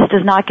this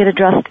does not get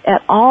addressed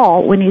at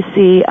all when you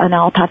see an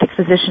allopathic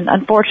physician.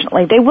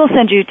 Unfortunately, they will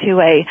send you to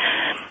a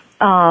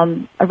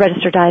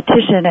registered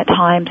dietitian at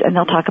times, and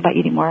they'll talk about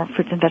eating more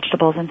fruits and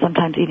vegetables and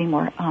sometimes eating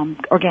more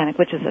organic,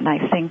 which is a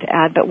nice thing to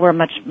add, but we're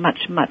much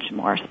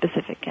more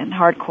specific and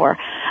hardcore.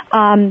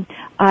 I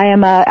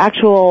am a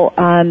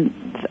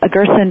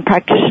Gerson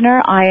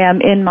practitioner. I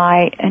am in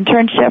my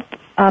internship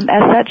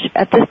as such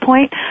at this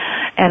point,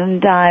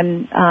 and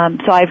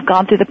so I've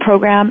gone through the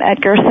program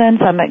at Gerson,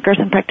 so I'm a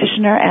Gerson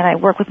practitioner, and I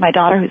work with my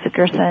daughter who's a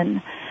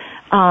Gerson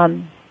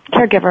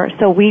caregiver,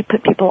 so we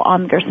put people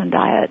on the Gerson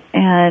diet,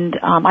 and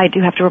I do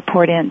have to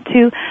report in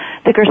to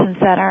the Gerson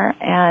Center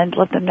and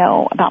let them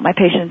know about my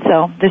patients,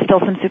 so there's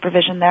still some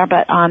supervision there,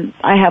 but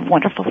I have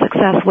wonderful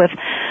success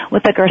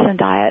with the Gerson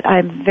diet.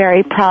 I'm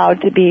very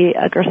proud to be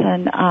a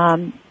Gerson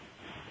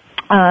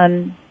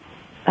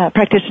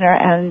practitioner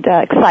and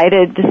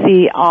excited to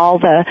see all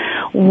the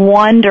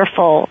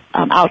wonderful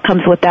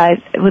outcomes with that.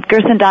 With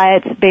Gerson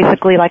diets,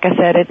 basically, like I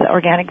said, it's an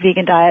organic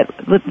vegan diet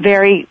with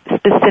very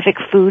specific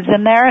foods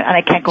in there, and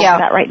I can't go into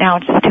that right now,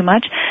 it's just too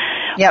much.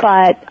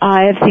 But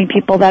I have seen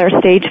people that are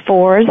stage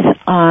 4s,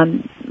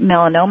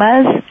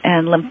 melanomas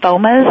and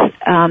lymphomas,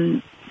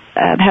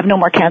 have no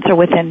more cancer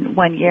within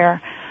 1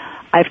 year.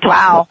 I've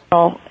talked to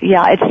people.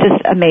 Yeah, it's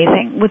just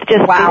amazing. With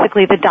just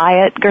basically the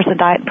diet, Gerson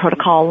diet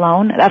protocol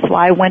alone. That's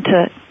why I went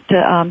to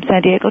to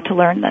San Diego to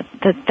learn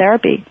the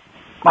therapy.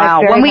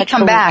 Wow. When we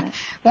come back,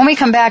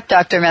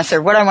 Dr.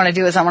 Messer, what I want to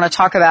do is I want to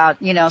talk about,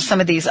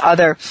 some of these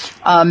other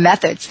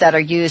methods that are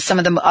used, some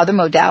of the other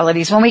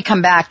modalities. When we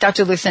come back,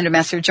 Dr. Lucinda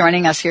Messer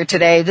joining us here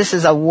today. This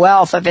is a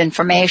wealth of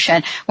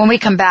information. When we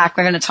come back,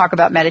 we're going to talk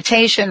about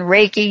meditation,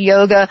 Reiki,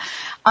 yoga,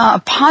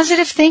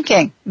 positive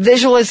thinking,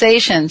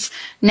 visualizations.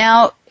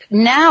 Now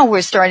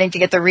we're starting to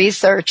get the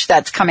research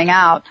that's coming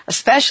out,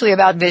 especially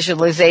about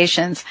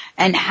visualizations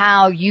and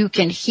how you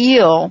can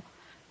heal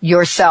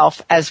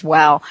yourself as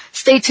well.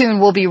 Stay tuned.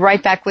 We'll be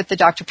right back with the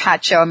Dr.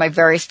 Pat Show and my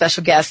very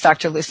special guest,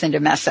 Dr. Lucinda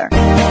Messer.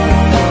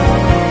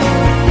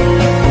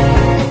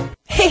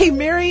 Hey,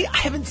 Mary, I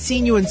haven't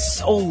seen you in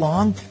so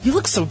long. You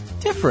look so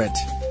different.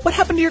 What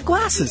happened to your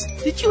glasses?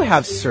 Did you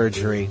have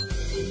surgery?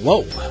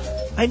 Whoa,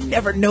 I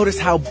never noticed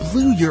how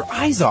blue your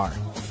eyes are.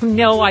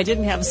 No, I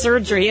didn't have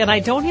surgery, and I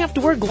don't have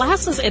to wear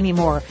glasses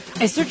anymore.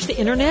 I searched the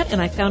internet,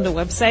 and I found a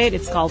website.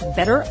 It's called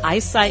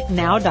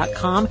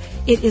BetterEyesightNow.com.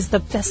 It is the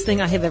best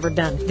thing I have ever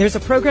done. There's a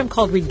program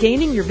called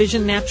Regaining Your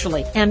Vision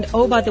Naturally. And,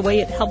 oh, by the way,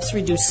 it helps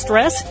reduce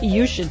stress.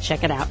 You should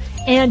check it out.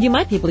 And you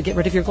might be able to get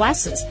rid of your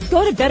glasses.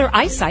 Go to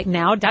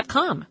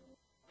BetterEyesightNow.com.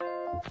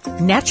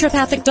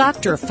 Naturopathic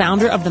doctor,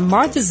 founder of the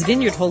Martha's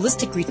Vineyard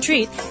Holistic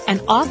Retreat,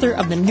 and author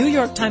of the New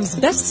York Times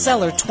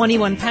bestseller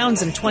 21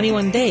 Pounds in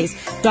 21 Days,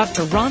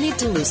 Dr. Ronnie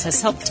DeLuce has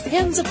helped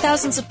tens of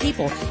thousands of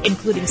people,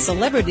 including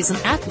celebrities and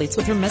athletes,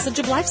 with her message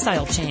of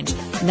lifestyle change.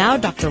 Now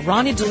Dr.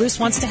 Ronnie DeLuce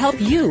wants to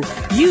help you.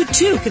 You,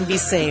 too, can be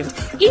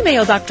saved.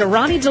 Email Dr.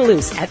 Ronnie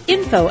DeLuce at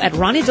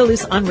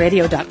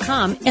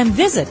info@RonnieDeLuceOnRadio.com and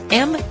visit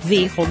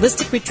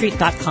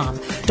mvholisticretreat.com.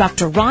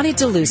 Dr. Ronnie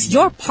DeLuce,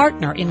 your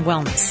partner in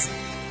wellness.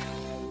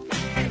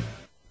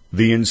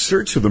 The In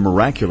Search of the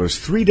Miraculous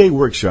 3-day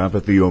workshop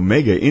at the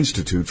Omega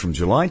Institute from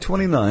July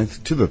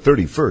 29th to the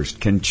 31st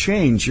can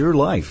change your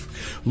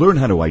life. Learn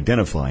how to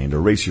identify and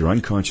erase your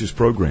unconscious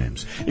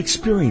programs.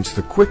 Experience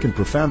the quick and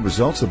profound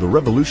results of the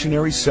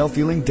revolutionary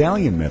self-healing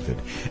Dalian method.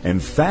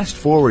 And fast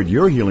forward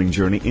your healing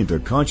journey into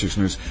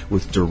consciousness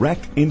with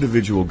direct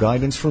individual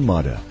guidance from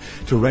Mata.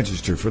 To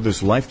register for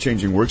this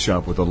life-changing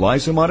workshop with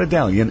Eliza Mata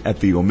Dalian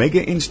at the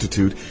Omega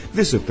Institute,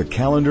 visit the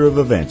calendar of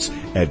events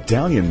at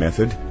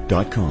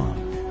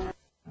DalianMethod.com.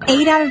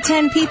 8 out of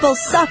 10 people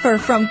suffer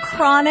from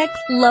chronic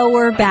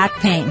lower back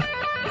pain.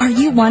 Are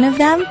you one of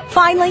them?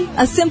 Finally,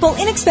 a simple,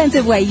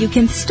 inexpensive way you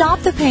can stop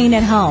the pain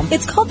at home.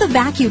 It's called the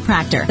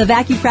Vacupractor. The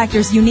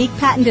Vacupractor's unique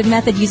patented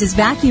method uses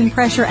vacuum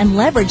pressure and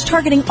leverage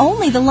targeting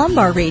only the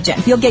lumbar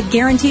region. You'll get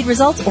guaranteed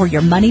results or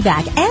your money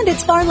back, and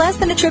it's far less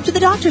than a trip to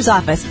the doctor's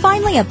office.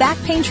 Finally, a back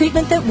pain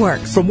treatment that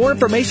works. For more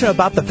information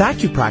about the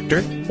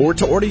Vacupractor or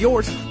to order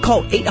yours,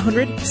 call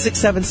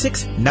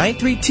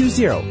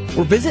 800-676-9320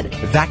 or visit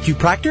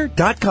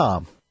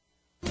vacupractor.com.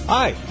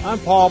 Hi, I'm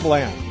Paul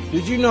Bland.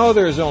 Did you know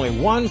there is only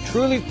one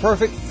truly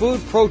perfect food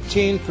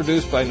protein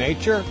produced by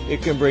nature?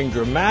 It can bring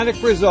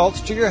dramatic results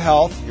to your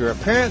health, your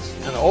appearance,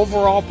 and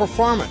overall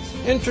performance.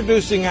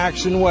 Introducing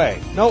Action Whey.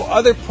 No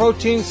other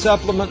protein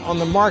supplement on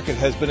the market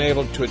has been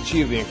able to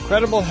achieve the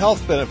incredible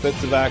health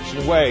benefits of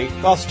Action Whey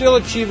while still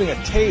achieving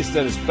a taste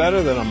that is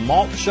better than a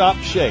malt shop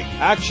shake.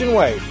 Action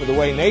Whey, for the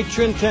way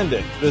nature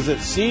intended. Visit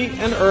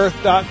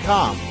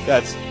seaandearth.com.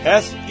 That's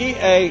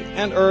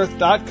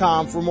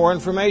SEAandearth.com for more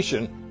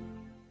information.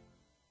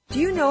 Do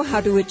you know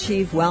how to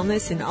achieve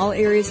wellness in all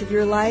areas of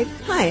your life?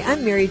 Hi,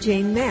 I'm Mary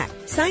Jane Mack.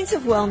 Signs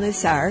of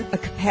wellness are a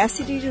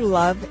capacity to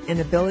love and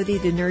ability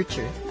to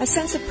nurture, a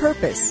sense of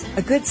purpose,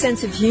 a good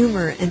sense of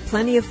humor and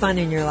plenty of fun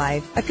in your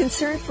life, a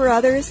concern for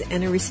others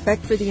and a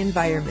respect for the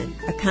environment,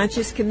 a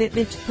conscious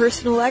commitment to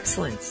personal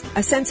excellence,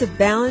 a sense of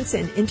balance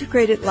and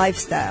integrated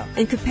lifestyle,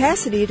 and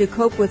capacity to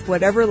cope with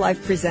whatever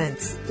life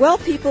presents. Well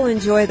people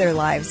enjoy their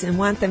lives and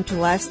want them to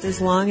last as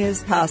long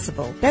as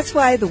possible. That's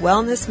why the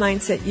wellness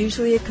mindset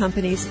usually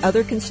accompanies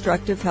other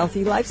constructive,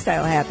 healthy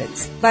lifestyle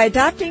habits. By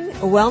adopting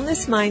a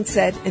wellness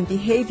mindset and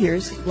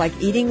behaviors like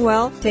eating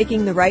well,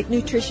 taking the right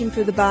nutrition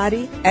for the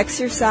body,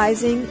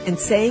 exercising, and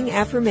saying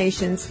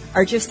affirmations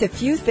are just a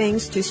few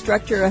things to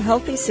structure a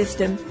healthy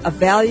system of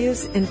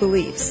values and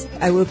beliefs.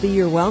 I will be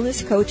your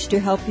wellness coach to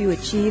help you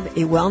achieve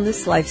a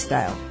wellness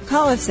lifestyle.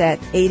 Call us at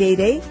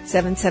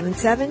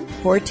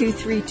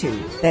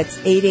 888-777-4232. That's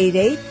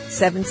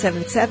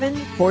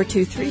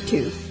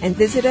 888-777-4232. And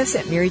visit us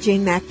at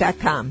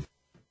MaryJaneMack.com.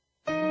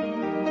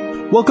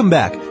 Welcome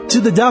back to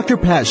the Dr.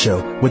 Pat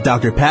Show with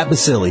Dr. Pat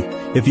Basili.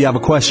 If you have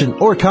a question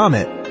or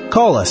comment,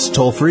 call us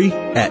toll free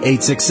at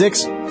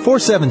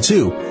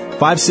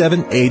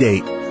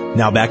 866-472-5788.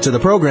 Now back to the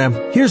program.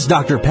 Here's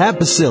Dr. Pat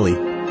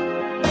Basili.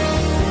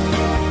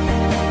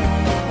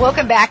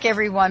 Welcome back,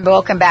 everyone.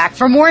 Welcome back.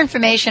 For more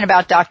information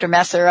about Dr.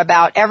 Messer,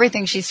 about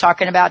everything she's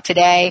talking about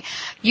today,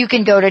 you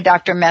can go to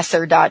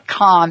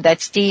drmesser.com.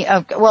 That's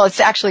it's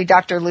actually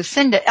Dr.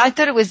 Lucinda. I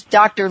thought it was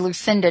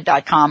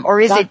drlucinda.com,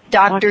 or is it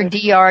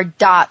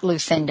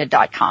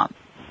drdr.lucinda.com?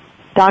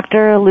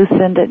 Dr.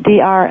 Lucinda,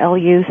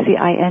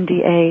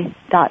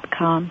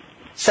 DRLUCINDA.com.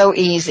 So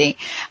easy.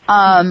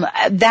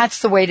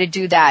 That's the way to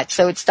do that.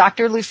 So it's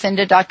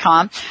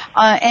drlucinda.com.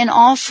 And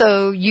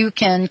also you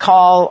can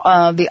call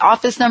the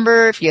office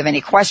number if you have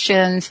any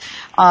questions,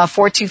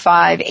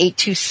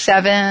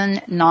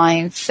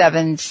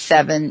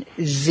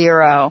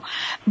 425-827-9770.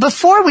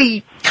 Before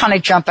we kind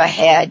of jump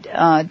ahead,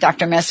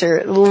 Dr.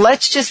 Messer,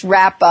 let's just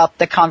wrap up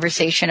the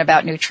conversation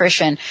about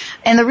nutrition.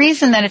 And the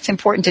reason that it's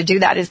important to do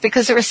that is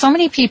because there are so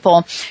many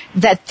people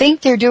that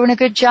think they're doing a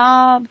good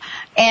job,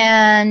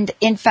 and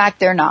in fact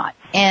they're not.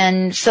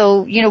 And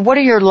so, what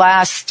are your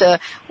last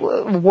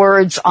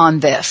words on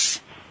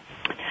this?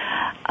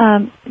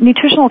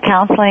 Nutritional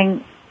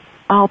counseling,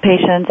 all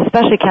patients,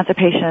 especially cancer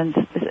patients,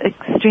 is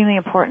extremely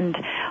important.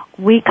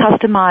 We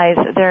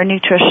customize their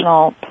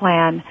nutritional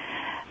plan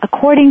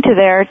according to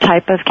their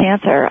type of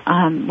cancer.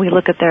 We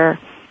look at their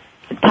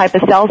type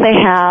of cells they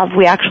have.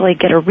 We actually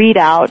get a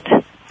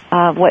readout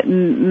of what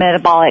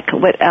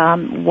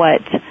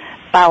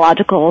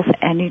biologicals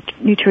and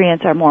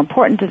nutrients are more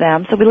important to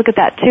them. So we look at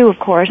that too, of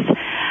course.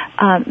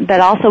 But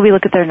also we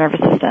look at their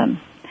nervous system.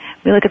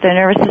 We look at their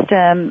nervous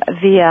system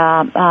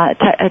via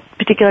a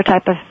particular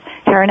type of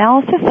hair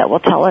analysis that will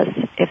tell us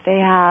if they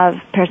have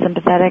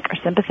parasympathetic or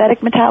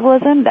sympathetic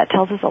metabolism. That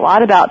tells us a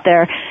lot about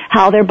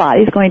how their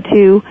body's going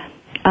to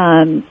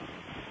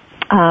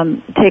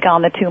take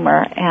on the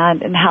tumor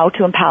and how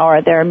to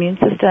empower their immune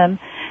system.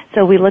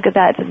 So we look at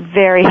that. It's a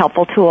very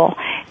helpful tool.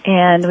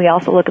 And we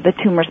also look at the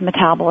tumor's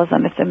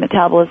metabolism. If the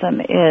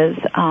metabolism is,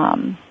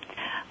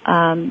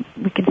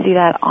 we can see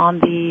that on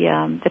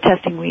the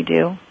testing we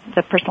do,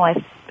 the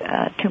personalized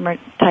tumor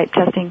type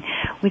testing.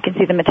 We can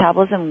see the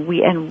metabolism,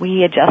 and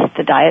we adjust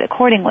the diet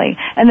accordingly.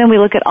 And then we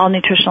look at all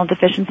nutritional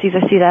deficiencies.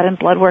 I see that in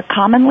blood work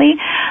commonly.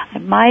 I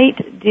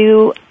might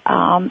do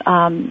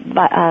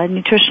a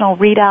nutritional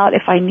readout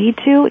if I need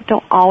to.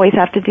 Don't always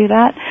have to do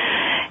that.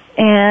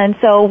 And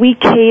so we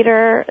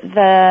cater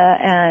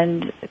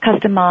and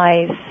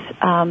customize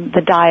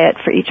the diet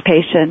for each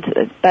patient.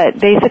 But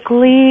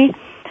basically,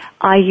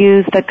 I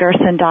use the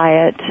Gerson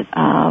diet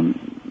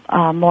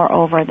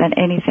moreover than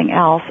anything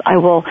else. I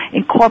will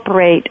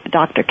incorporate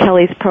Dr.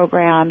 Kelly's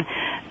program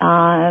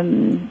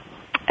and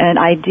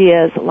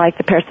ideas like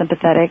the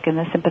parasympathetic and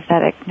the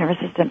sympathetic nervous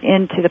system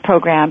into the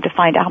program to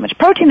find out how much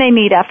protein they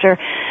need after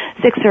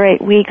 6 or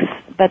 8 weeks.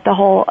 But the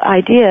whole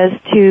idea is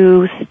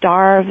to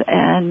starve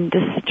and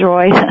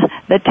destroy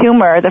the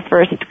tumor the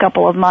first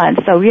couple of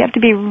months. So we have to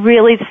be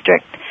really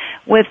strict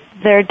with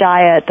their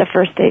diet the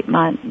first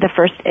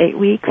 8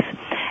 weeks.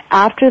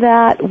 After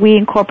that, we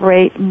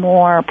incorporate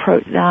more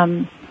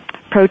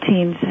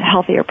proteins,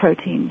 healthier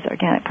proteins,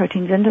 organic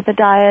proteins into the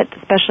diet,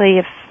 especially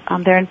if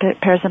they're in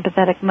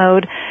parasympathetic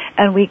mode,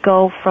 and we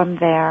go from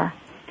there.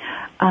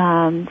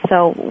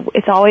 So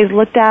it's always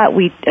looked at.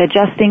 We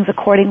adjust things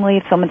accordingly.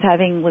 If someone's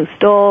having loose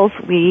stools,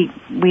 we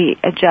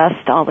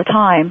adjust all the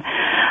time.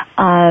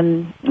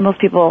 Most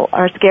people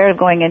are scared of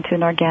going into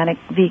an organic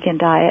vegan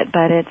diet,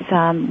 but it's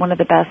one of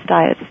the best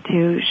diets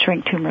to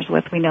shrink tumors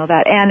with. We know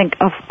that. And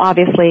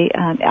obviously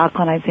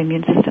alkalinize the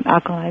immune system,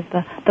 alkalinize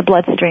the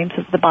bloodstream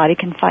so that the body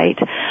can fight.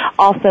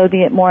 Also,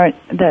 the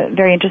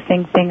very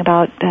interesting thing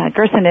about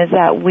Gerson is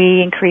that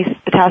we increase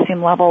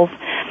potassium levels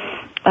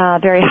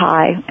very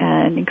high,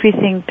 and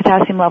increasing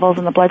potassium levels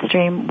in the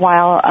bloodstream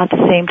while at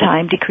the same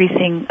time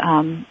decreasing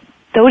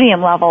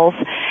sodium levels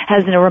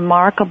has a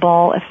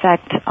remarkable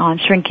effect on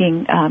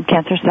shrinking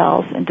cancer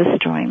cells and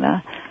destroying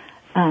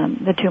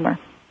the tumor.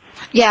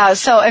 Yeah,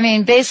 so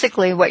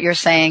basically what you're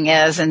saying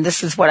is, and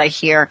this is what I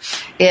hear,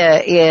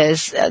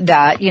 is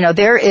that,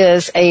 there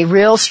is a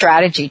real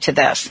strategy to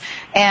this.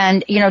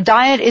 And,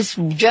 diet is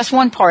just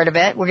one part of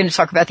it. We're going to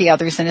talk about the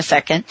others in a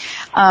second.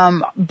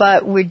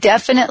 But we're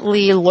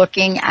definitely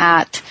looking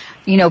at,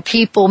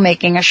 people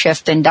making a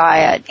shift in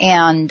diet.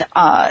 And,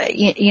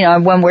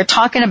 when we're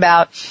talking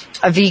about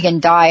a vegan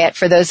diet,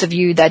 for those of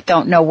you that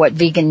don't know what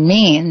vegan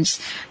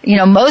means,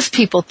 most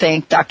people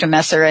think, Dr.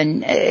 Messer,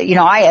 and,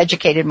 I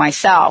educated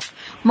myself,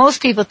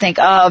 most people think,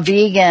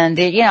 vegan,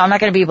 I'm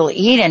not going to be able to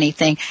eat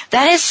anything.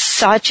 That is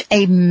such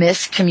a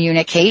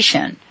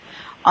miscommunication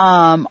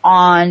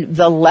on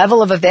the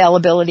level of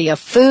availability of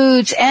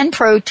foods and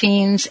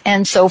proteins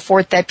and so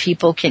forth that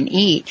people can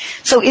eat.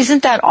 So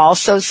isn't that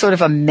also sort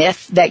of a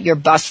myth that you're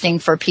busting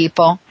for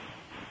people?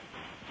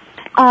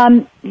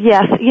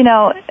 Yes,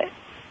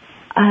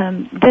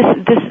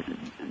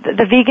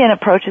 the vegan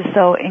approach is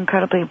so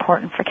incredibly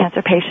important for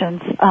cancer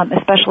patients,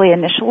 especially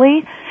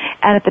initially,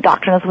 and if the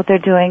doctor knows what they're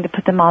doing, to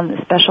put them on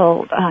a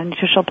special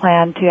nutritional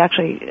plan to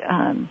actually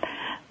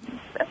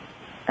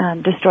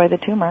destroy the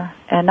tumor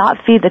and not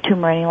feed the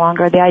tumor any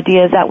longer. The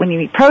idea is that when you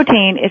eat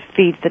protein, it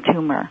feeds the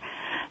tumor.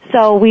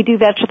 So we do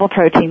vegetable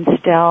protein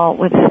still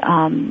with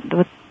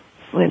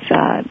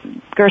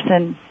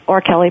Gerson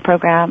or Kelly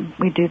program.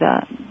 We do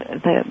the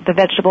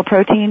vegetable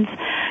proteins.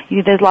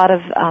 There's a lot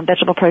of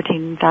vegetable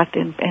protein, in fact,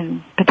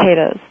 in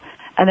potatoes,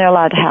 and they're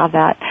allowed to have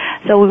that.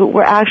 So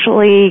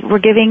we're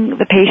giving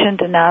the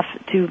patient enough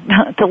to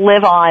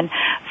live on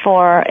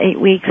for 8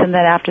 weeks, and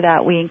then after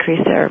that we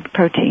increase their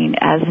protein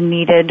as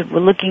needed. We're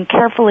looking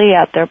carefully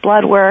at their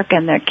blood work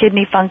and their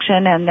kidney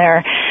function and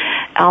their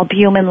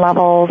albumin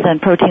levels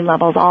and protein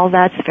levels. All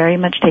that's very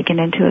much taken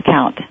into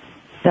account.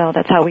 So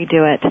that's how we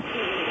do it.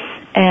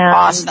 And,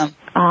 awesome.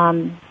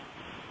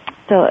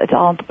 So it's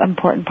all an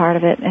important part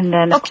of it. And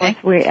then, of course,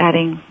 we're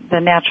adding the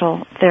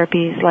natural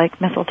therapies like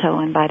mistletoe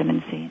and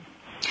vitamin C.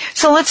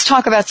 So let's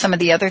talk about some of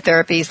the other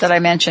therapies that I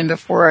mentioned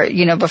before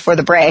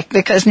the break,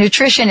 because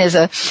nutrition is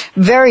a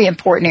very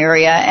important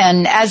area.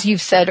 And as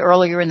you've said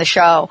earlier in the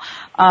show,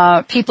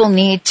 people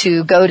need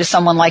to go to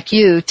someone like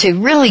you to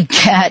really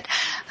get,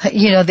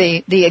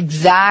 the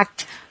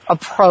exact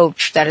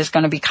approach that is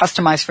going to be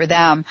customized for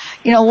them.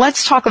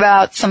 Let's talk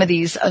about some of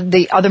these,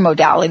 the other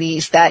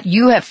modalities that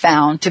you have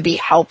found to be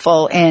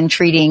helpful in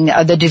treating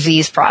the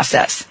disease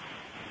process.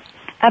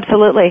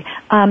 Absolutely.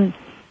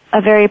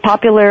 A very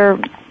popular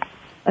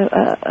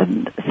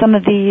some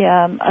of the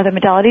other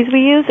modalities we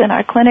use in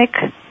our clinic,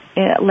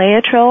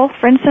 Laetrile,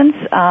 for instance.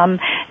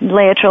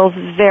 Laetrile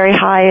is very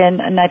high in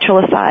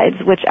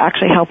nitrillicides, which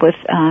actually help with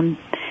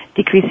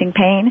decreasing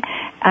pain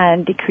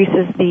and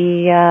decreases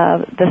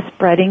the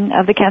spreading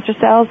of the cancer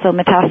cells, so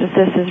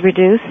metastasis is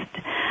reduced.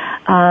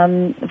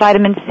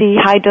 Vitamin C,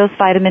 high-dose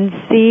vitamin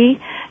C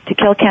to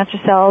kill cancer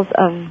cells,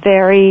 a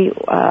very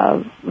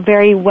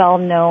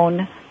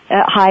well-known,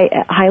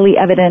 highly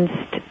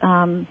evidenced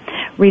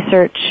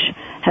research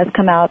has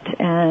come out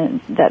and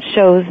that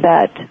shows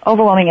that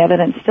overwhelming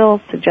evidence still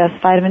suggests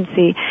vitamin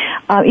C,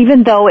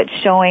 even though it's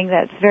showing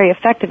that it's very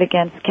effective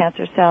against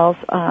cancer cells.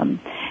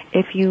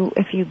 If you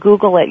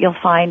Google it, you'll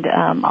find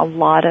a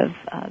lot of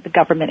the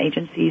government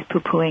agencies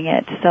poo-pooing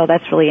it, so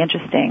that's really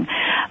interesting.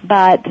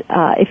 But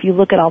if you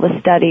look at all the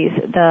studies,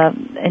 the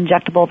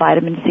injectable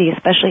vitamin C,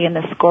 especially in the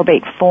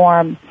ascorbate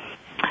form,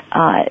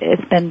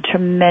 it's been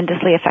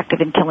tremendously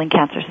effective in killing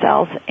cancer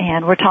cells,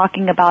 and we're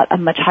talking about a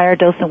much higher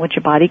dose than what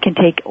your body can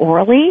take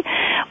orally.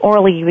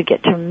 Orally, you would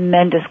get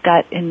tremendous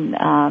gut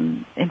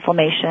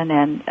inflammation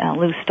and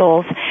loose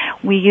stools.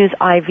 We use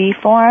IV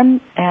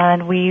form,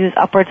 and we use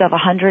upwards of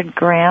 100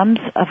 grams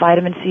of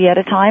vitamin C at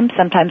a time.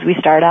 Sometimes we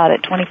start out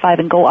at 25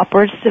 and go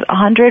upwards to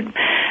 100.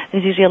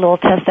 There's usually a little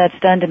test that's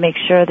done to make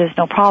sure there's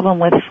no problem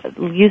with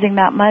using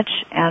that much,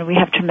 and we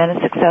have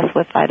tremendous success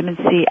with vitamin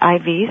C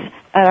IVs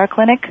at our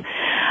clinic.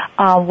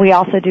 We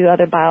also do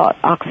other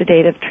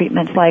bio-oxidative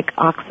treatments like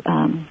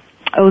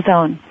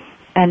ozone,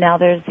 and now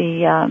there's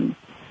the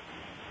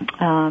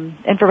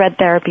infrared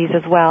therapies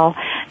as well.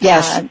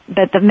 Yes.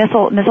 But the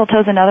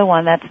mistletoe is another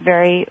one that's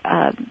very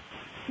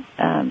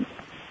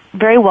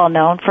well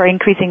known for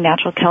increasing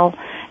natural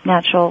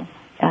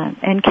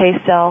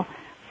NK cell,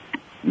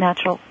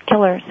 natural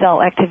killer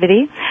cell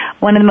activity.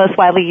 One of the most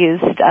widely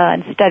used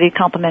and studied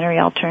complementary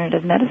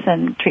alternative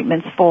medicine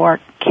treatments for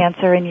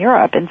cancer in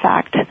Europe, in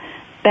fact.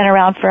 Been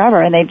around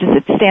forever, and it's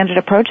standard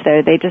approach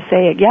there. They just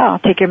say, yeah,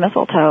 take your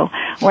mistletoe.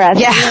 Whereas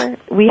here,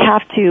 we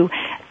have to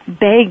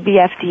beg the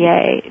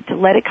FDA to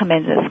let it come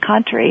into this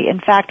country. In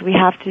fact, we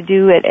have to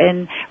do it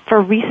for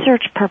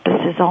research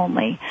purposes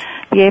only.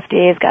 The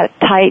FDA has got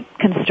tight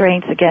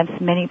constraints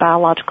against many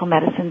biological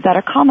medicines that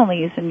are commonly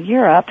used in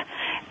Europe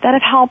that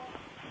have helped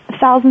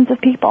thousands of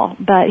people.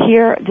 But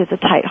here, there's a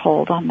tight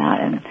hold on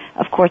that, and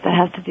of course, that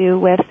has to do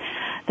with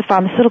the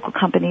pharmaceutical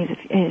companies,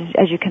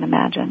 as you can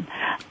imagine.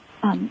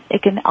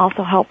 It can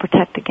also help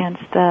protect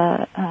against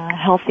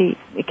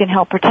it can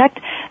help protect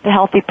the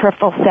healthy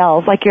peripheral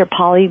cells, like your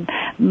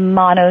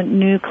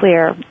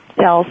polymononuclear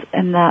cells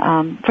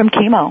from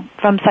chemo,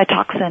 from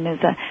Cytoxan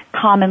is a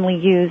commonly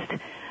used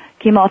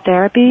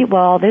chemotherapy.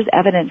 Well, there's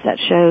evidence that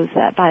shows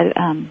that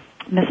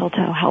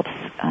mistletoe helps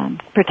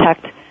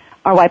protect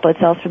our white blood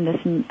cells from this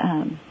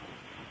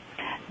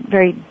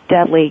very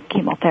deadly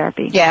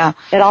chemotherapy. Yeah.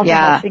 It also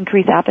helps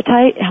increase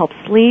appetite, helps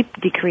sleep,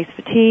 decrease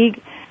fatigue,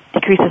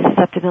 decreases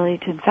susceptibility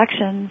to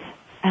infections,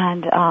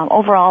 and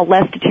overall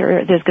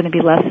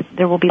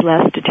there will be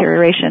less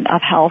deterioration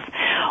of health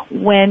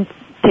when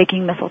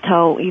taking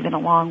mistletoe, even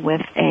along with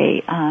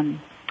a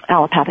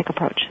allopathic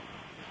approach.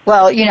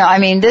 Well,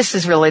 this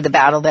is really the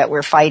battle that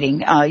we're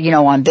fighting,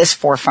 on this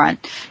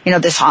forefront.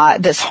 This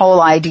whole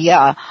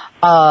idea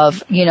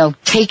of,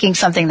 taking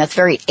something that's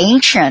very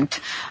ancient,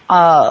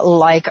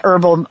 like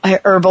herbal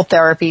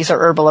therapies or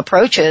herbal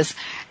approaches,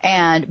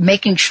 and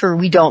making sure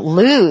we don't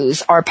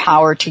lose our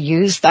power to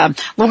use them.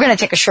 We're going to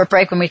take a short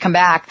break. When we come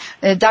back,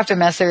 Dr.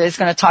 Messer is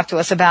going to talk to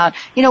us about,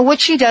 what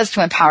she does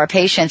to empower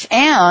patients,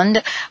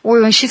 and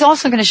she's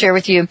also going to share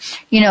with you,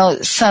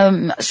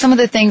 some of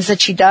the things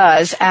that she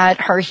does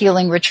at her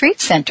healing retreat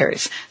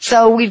centers.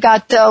 So we've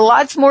got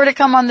lots more to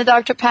come on the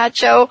Dr. Pat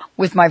Show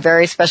with my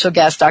very special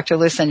guest, Dr.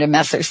 Lucinda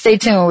Messer. Stay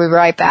tuned. We'll be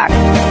right back.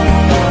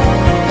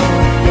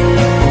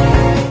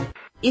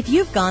 If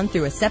you've gone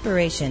through a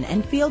separation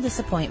and feel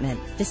disappointment,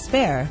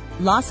 despair,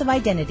 loss of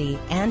identity,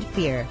 and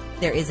fear,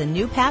 there is a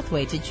new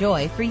pathway to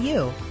joy for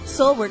you.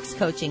 Soulworks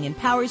Coaching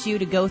empowers you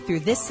to go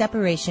through this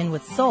separation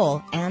with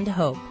soul and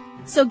hope.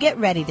 So get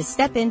ready to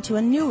step into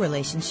a new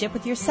relationship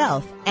with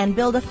yourself and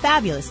build a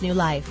fabulous new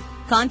life.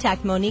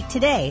 Contact Monique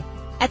today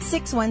at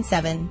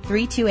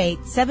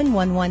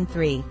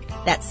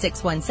 617-328-7113. That's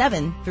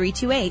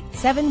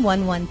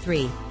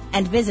 617-328-7113.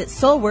 And visit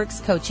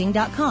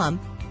soulworkscoaching.com.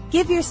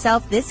 Give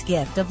yourself this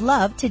gift of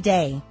love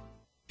today.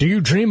 Do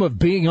you dream of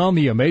being on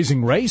the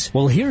Amazing Race?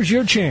 Well, here's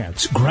your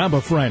chance. Grab a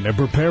friend and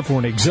prepare for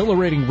an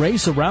exhilarating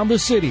race around the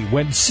city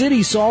when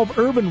City Solve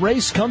Urban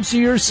Race comes to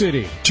your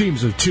city.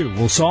 Teams of 2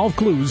 will solve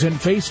clues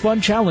and face fun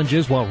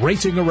challenges while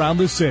racing around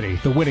the city.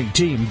 The winning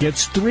team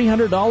gets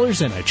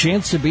 $300 and a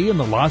chance to be in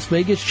the Las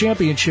Vegas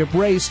Championship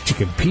race to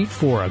compete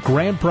for a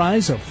grand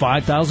prize of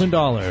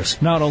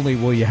 $5,000. Not only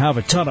will you have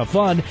a ton of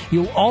fun,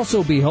 you'll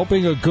also be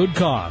helping a good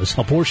cause.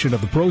 A portion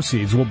of the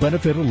proceeds will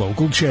benefit a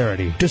local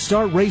charity. To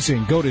start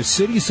racing, go to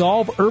CitySolveUrbanRace.com.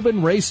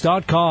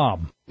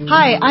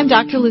 Hi, I'm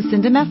Dr.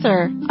 Lucinda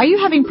Messer. Are you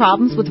having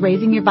problems with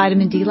raising your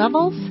vitamin D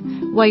levels?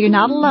 Well, you're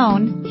not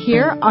alone.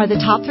 Here are the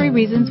top 3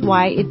 reasons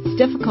why it's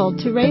difficult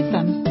to raise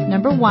them.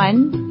 Number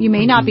 1, you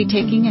may not be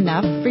taking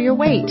enough for your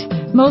weight.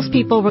 Most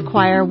people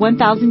require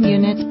 1,000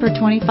 units per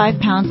 25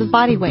 pounds of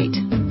body weight.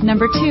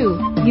 Number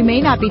 2, you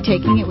may not be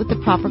taking it with the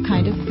proper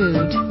kind of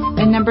food.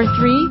 And number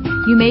 3,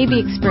 you may be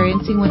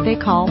experiencing what they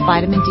call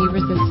vitamin D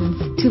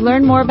resistance. To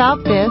learn more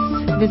about this,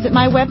 visit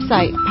my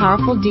website,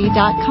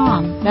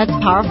 PowerfulD.com. That's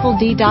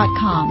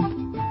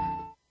PowerfulD.com.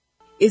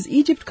 Is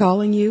Egypt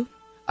calling you?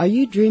 Are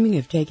you dreaming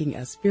of taking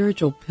a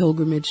spiritual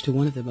pilgrimage to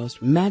one of the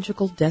most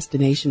magical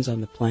destinations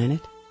on the planet?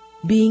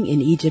 Being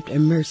in Egypt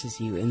immerses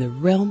you in the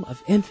realm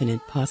of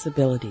infinite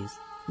possibilities.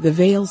 The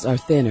veils are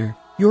thinner,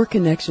 your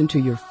connection to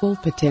your full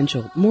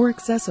potential more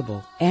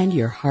accessible, and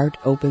your heart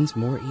opens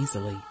more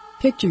easily.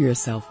 Picture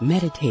yourself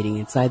meditating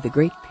inside the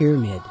Great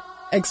Pyramid,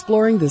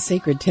 exploring the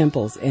sacred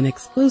temples in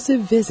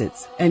exclusive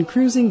visits, and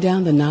cruising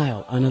down the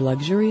Nile on a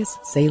luxurious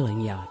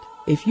sailing yacht.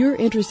 If you're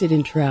interested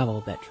in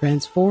travel that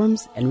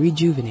transforms and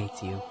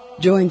rejuvenates you,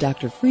 join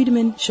Dr.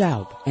 Friedemann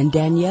Schaub and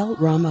Danielle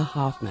Rama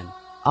Hoffman,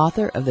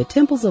 author of The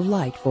Temples of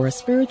Light for a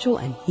Spiritual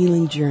and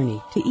Healing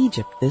Journey to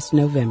Egypt this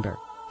November.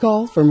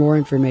 Call for more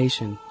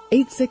information,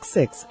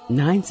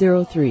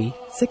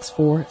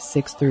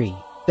 866-903-6463.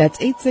 That's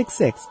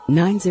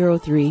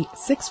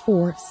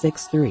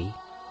 866-903-6463.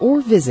 Or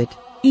visit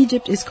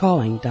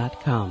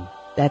EgyptIsCalling.com.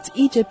 That's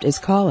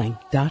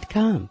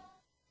EgyptIsCalling.com.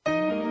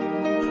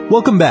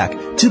 Welcome back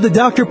to the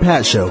Dr.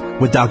 Pat Show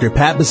with Dr.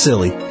 Pat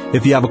Basili.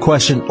 If you have a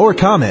question or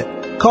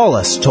comment, call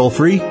us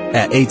toll-free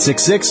at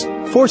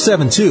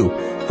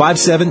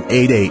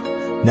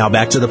 866-472-5788. Now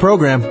back to the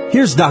program.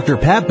 Here's Dr.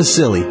 Pat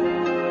Basili.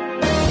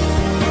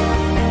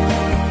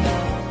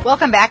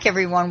 Welcome back,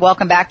 everyone.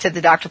 Welcome back to the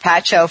Dr.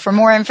 Pat Show. For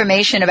more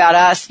information about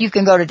us, you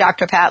can go to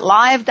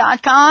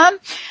drpatlive.com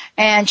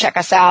and check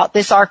us out.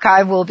 This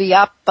archive will be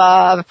up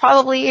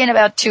probably in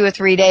about 2 or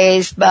 3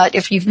 days, but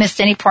if you've missed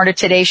any part of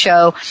today's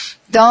show,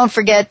 don't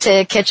forget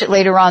to catch it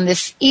later on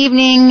this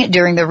evening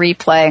during the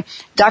replay.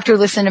 Dr.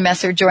 Lucinda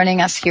Messer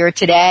joining us here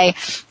today.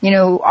 You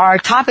know, our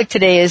topic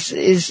today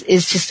is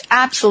just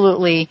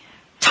absolutely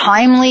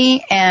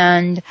timely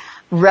and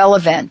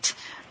relevant.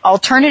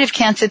 Alternative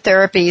cancer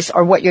therapies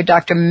are what your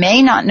doctor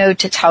may not know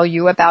to tell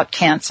you about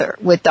cancer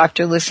with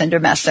Dr. Lucinda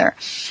Messer.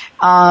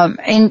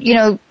 And, you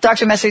know,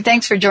 Dr. Messer,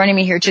 thanks for joining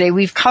me here today.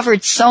 We've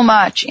covered so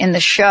much in the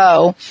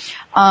show,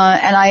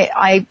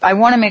 and I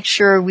want to make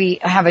sure we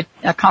have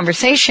a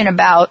conversation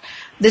about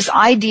this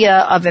idea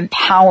of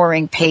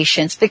empowering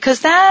patients, because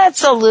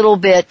that's a little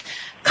bit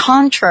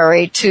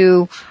contrary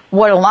to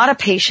what a lot of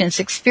patients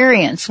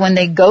experience when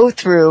they go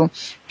through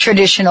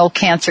traditional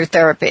cancer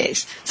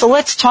therapies. So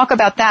let's talk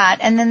about that.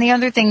 And then the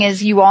other thing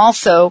is you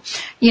also,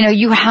 you know,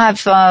 you have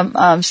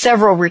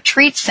several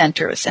retreat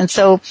centers. And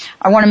so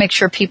I want to make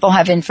sure people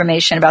have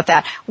information about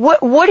that.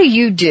 What do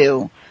you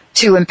do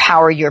to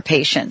empower your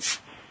patients?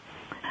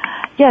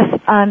 Yes,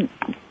 at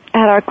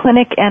our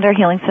clinic and our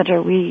healing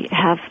center, we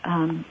have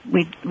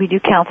we do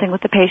counseling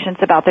with the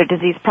patients about their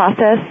disease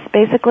process,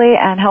 basically,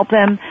 and help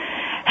them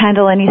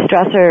handle any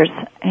stressors,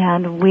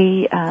 and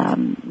we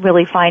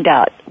really find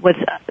out what's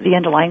the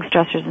underlying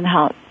stressors and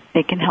how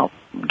they can help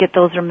get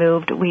those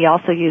removed. We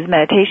also use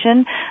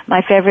meditation.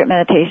 My favorite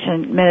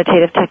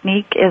meditative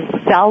technique is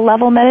cell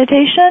level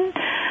meditation.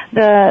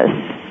 The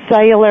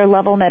cellular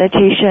level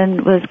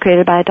meditation was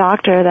created by a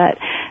doctor that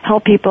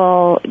helped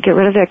people get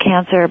rid of their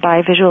cancer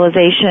by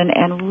visualization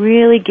and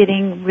really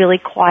getting really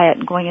quiet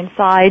and going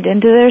inside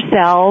into their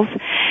cells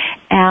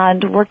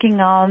and working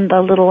on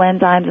the little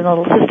enzymes and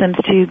little systems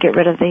to get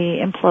rid of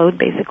implode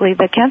basically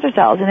the cancer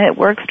cells, and it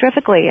works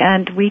terrifically.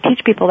 And we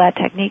teach people that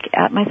technique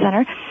at my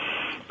center.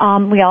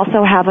 We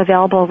also have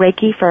available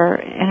Reiki for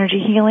energy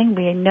healing.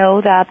 We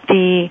know that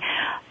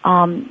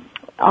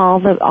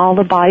all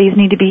the bodies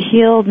need to be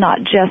healed, not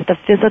just the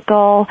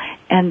physical,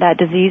 and that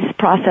disease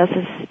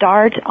processes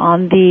start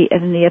in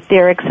the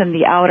etherics and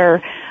the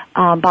outer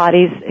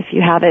bodies. If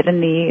you have it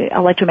in the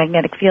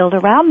electromagnetic field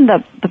around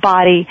the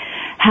body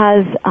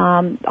has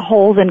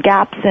holes and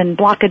gaps and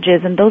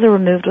blockages, and those are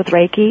removed with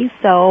Reiki.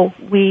 So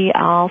we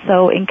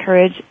also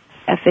encourage,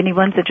 if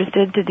anyone's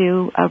interested, to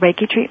do a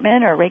Reiki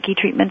treatment or Reiki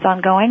treatments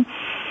ongoing.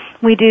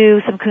 We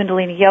do some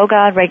Kundalini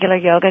yoga, regular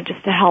yoga,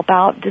 just to help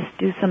out, just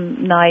do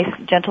some nice,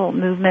 gentle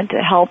movement to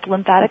help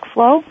lymphatic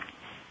flow,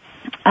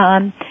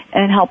 and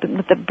help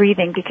with the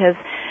breathing, because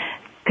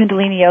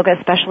Kundalini yoga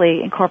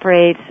especially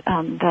incorporates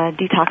the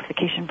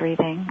detoxification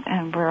breathing,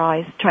 and we're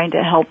always trying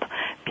to help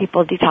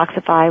people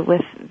detoxify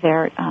with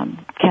their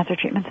cancer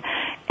treatments.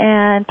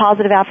 And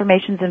positive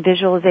affirmations and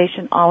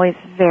visualization, always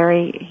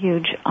very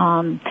huge.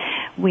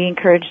 We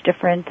encourage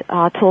different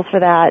tools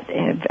for that.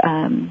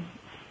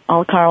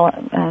 Carl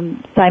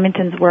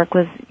Simonton's work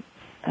was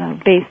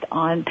based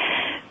on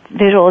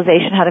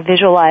visualization, how to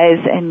visualize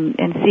and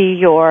see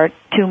your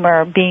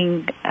tumor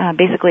being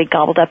basically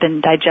gobbled up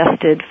and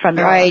digested from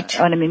your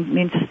own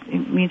immune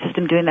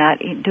system. Doing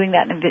that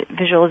in a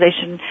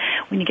visualization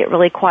when you get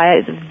really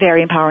quiet is a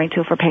very empowering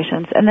tool for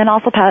patients. And then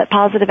also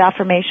positive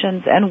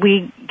affirmations, and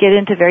we get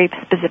into very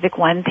specific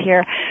ones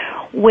here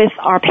with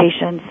our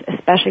patients,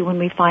 especially when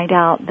we find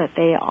out that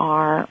they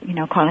are,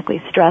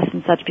 chronically stressed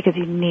and such, because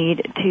you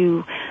need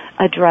to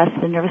address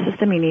the nervous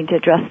system, you need to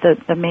address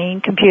the main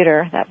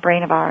computer, that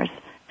brain of ours,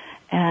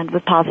 and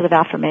with positive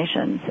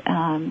affirmations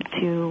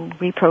to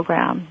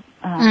reprogram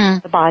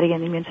the body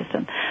and the immune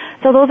system.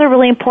 So those are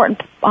really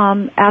important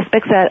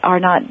aspects that are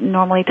not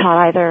normally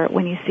taught either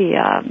when you see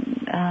a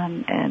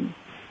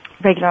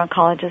regular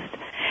oncologist.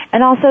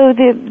 And also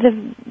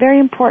the very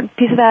important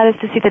piece of that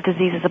is to see that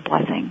disease is a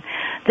blessing.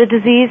 The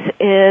disease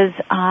is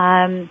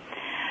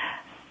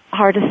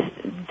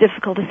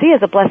difficult to see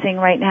as a blessing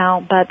right now,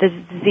 but the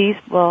disease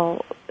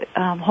will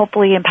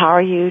hopefully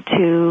empower you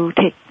to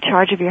take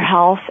charge of your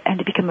health and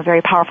to become a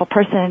very powerful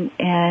person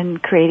in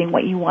creating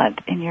what you want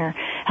in your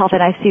health.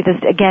 And I see this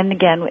again and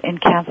again in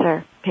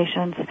cancer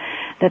patients,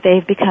 that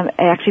they've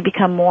actually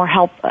become more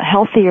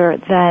healthier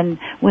than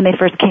when they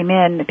first came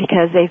in,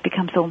 because they've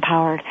become so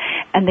empowered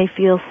and they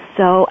feel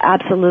so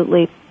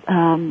absolutely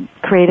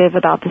creative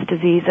about this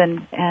disease,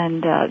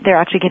 and they're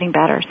actually getting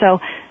better. So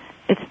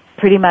it's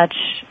pretty much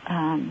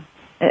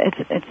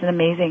it's an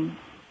amazing.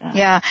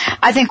 Yeah,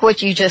 I think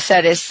what you just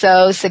said is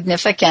so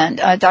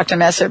significant, Dr.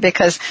 Messer,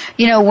 because,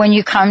 when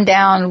you come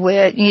down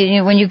with,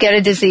 when you get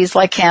a disease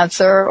like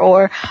cancer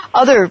or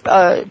other,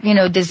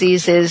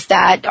 diseases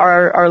that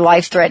are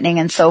life-threatening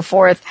and so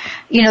forth,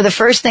 the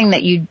first thing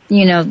that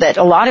that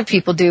a lot of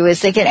people do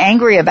is they get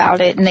angry about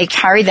it, and they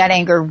carry that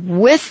anger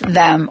with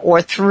them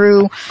or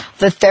through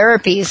the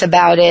therapies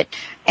about it.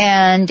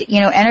 And,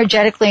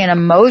 energetically and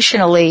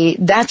emotionally,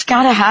 that's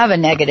got to have a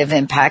negative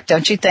impact,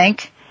 don't you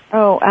think?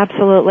 Oh,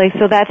 absolutely.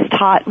 So that's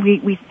taught.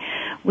 We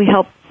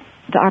help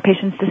our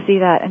patients to see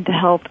that and to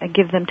help and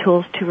give them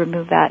tools to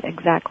remove that.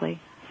 Exactly.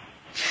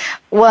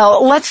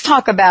 Well, let's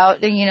talk about,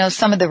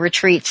 some of the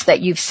retreats that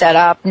you've set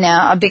up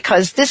now,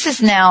 because this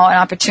is now an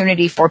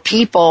opportunity for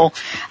people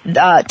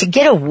to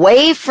get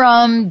away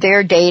from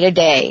their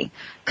day-to-day.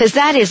 Because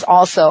that is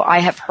also, I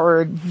have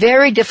heard,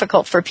 very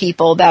difficult for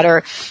people that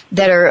are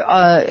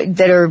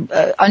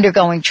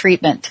undergoing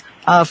treatment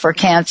for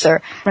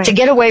cancer, right, to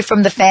get away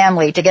from the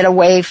family, to get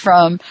away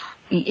from,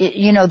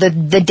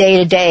 the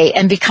day-to-day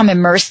and become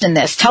immersed in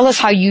this. Tell us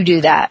how you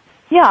do that.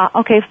 Yeah,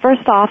 okay.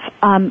 First off,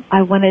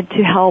 I wanted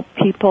to help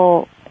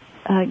people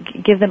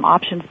give them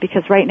options,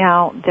 because right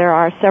now there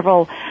are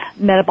several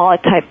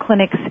metabolic type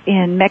clinics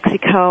in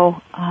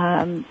Mexico.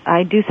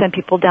 I do send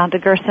people down to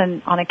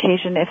Gerson on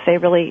occasion if they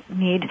really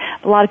need.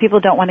 A lot of people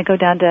don't want to go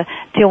down to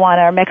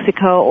Tijuana or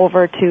Mexico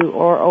over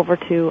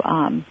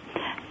to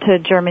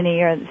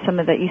Germany or some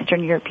of the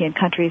Eastern European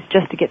countries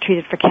just to get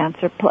treated for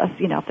cancer. Plus,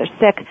 if they're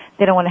sick,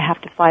 they don't want to have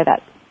to fly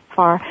that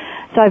far.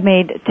 So I've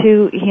made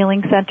 2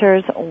 healing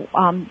centers.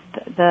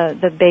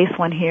 The base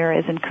one here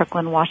is in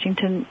Kirkland,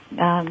 Washington,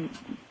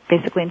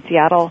 basically in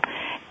Seattle,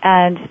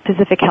 and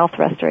Pacific Health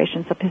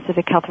Restoration. So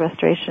Pacific Health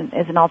Restoration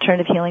is an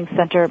alternative healing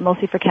center,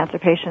 mostly for cancer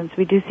patients.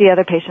 We do see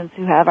other patients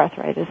who have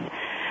arthritis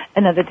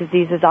and other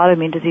diseases,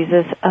 autoimmune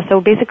diseases.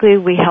 So basically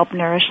we help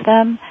nourish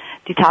them,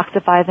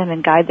 detoxify them,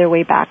 and guide their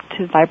way back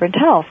to vibrant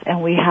health.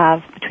 And we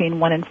have between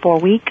 1 and 4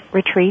 week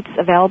retreats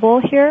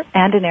available here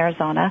and in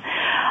Arizona.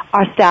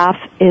 Our staff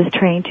is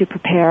trained to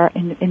prepare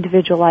an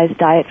individualized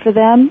diet for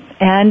them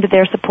and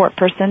their support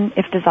person,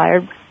 if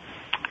desired.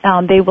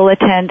 They will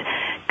attend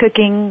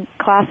cooking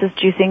classes,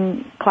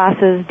 juicing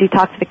classes,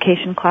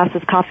 detoxification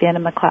classes, coffee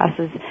enema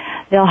classes.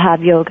 They'll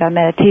have yoga,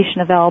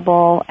 meditation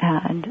available,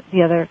 and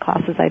the other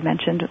classes I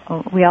mentioned.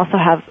 We also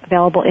have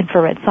available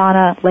infrared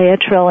sauna,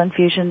 Laetrile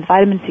infusions,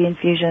 vitamin C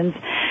infusions,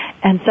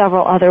 and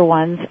several other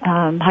ones,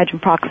 hydrogen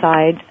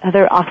peroxide,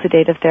 other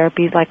oxidative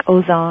therapies like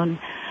ozone.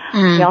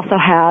 We also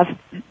have,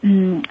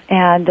 and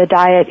the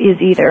diet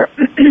is either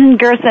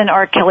Gerson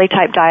or Kelly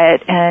type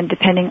diet, and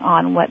depending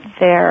on what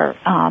their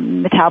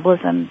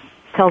metabolism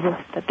tells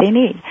us that they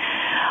need.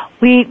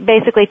 We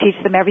basically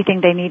teach them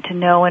everything they need to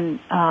know, and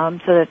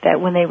so that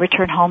when they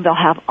return home, they'll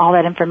have all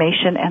that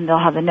information, and they'll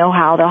have the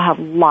know-how. They'll have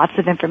lots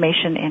of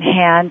information in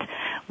hand.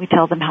 We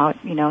tell them how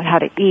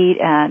to eat,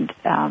 and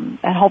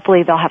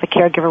hopefully they'll have a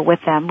caregiver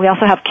with them. We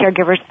also have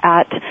caregivers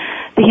at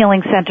the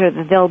healing center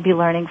that they'll be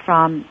learning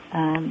from.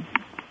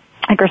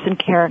 A Gerson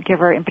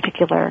caregiver in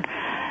particular.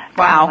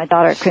 Wow. My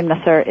daughter,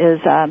 Messer,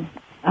 is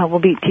we'll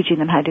be teaching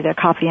them how to do their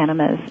coffee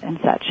enemas and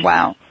such.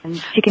 Wow. And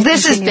she can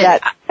continue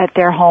that at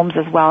their homes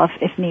as well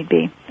if need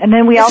be. And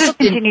then we also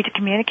continue to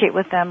communicate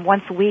with them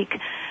once a week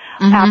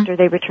after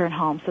they return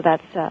home. So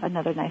that's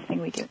another nice thing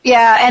we do.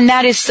 Yeah, and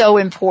that is so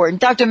important.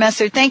 Dr.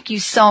 Messer, thank you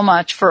so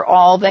much for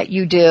all that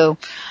you do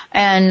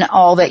and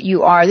all that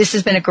you are. This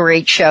has been a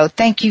great show.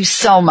 Thank you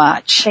so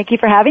much. Thank you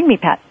for having me,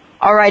 Pat.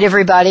 All right,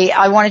 everybody.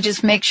 I want to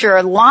just make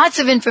sure lots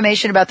of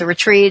information about the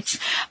retreats,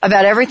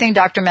 about everything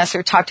Dr.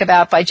 Messer talked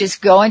about by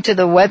just going to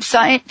the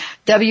website,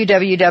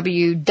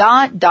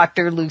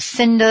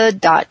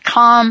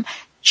 www.drlucinda.com.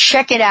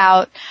 Check it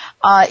out.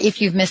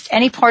 If you've missed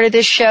any part of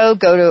this show,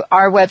 go to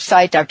our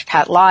website,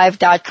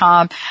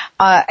 drpatlive.com,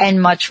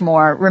 and much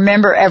more.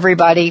 Remember,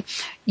 everybody,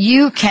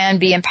 you can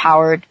be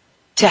empowered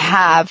to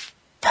have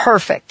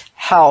perfect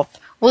health.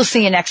 We'll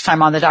see you next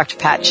time on the Dr.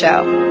 Pat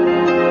Show.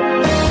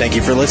 Thank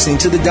you for listening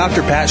to the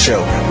Dr. Pat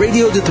Show,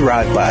 radio to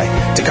thrive by.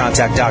 To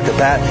contact Dr.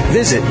 Pat,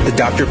 visit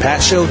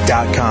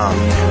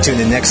thedrpatshow.com. Tune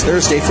in next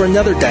Thursday for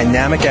another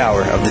dynamic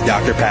hour of the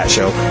Dr. Pat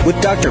Show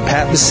with Dr.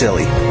 Pat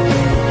Basili.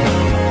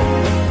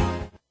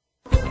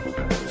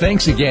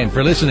 Thanks again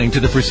for listening to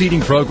the preceding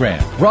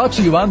program, brought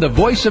to you on the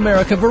Voice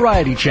America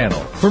Variety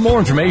Channel. For more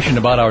information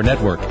about our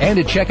network and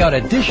to check out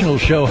additional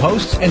show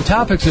hosts and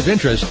topics of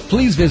interest,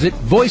 please visit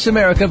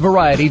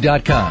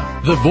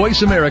VoiceAmericaVariety.com. The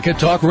Voice America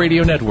Talk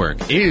Radio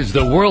Network is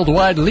the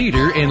worldwide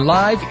leader in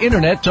live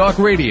Internet talk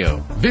radio.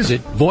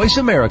 Visit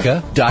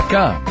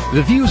VoiceAmerica.com.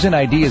 The views and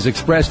ideas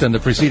expressed on the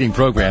preceding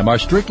program are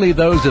strictly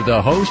those of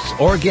the hosts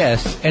or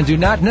guests and do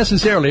not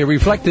necessarily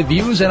reflect the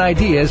views and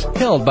ideas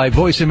held by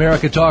Voice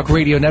America Talk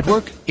Radio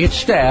Network, its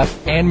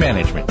staff, and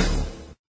management.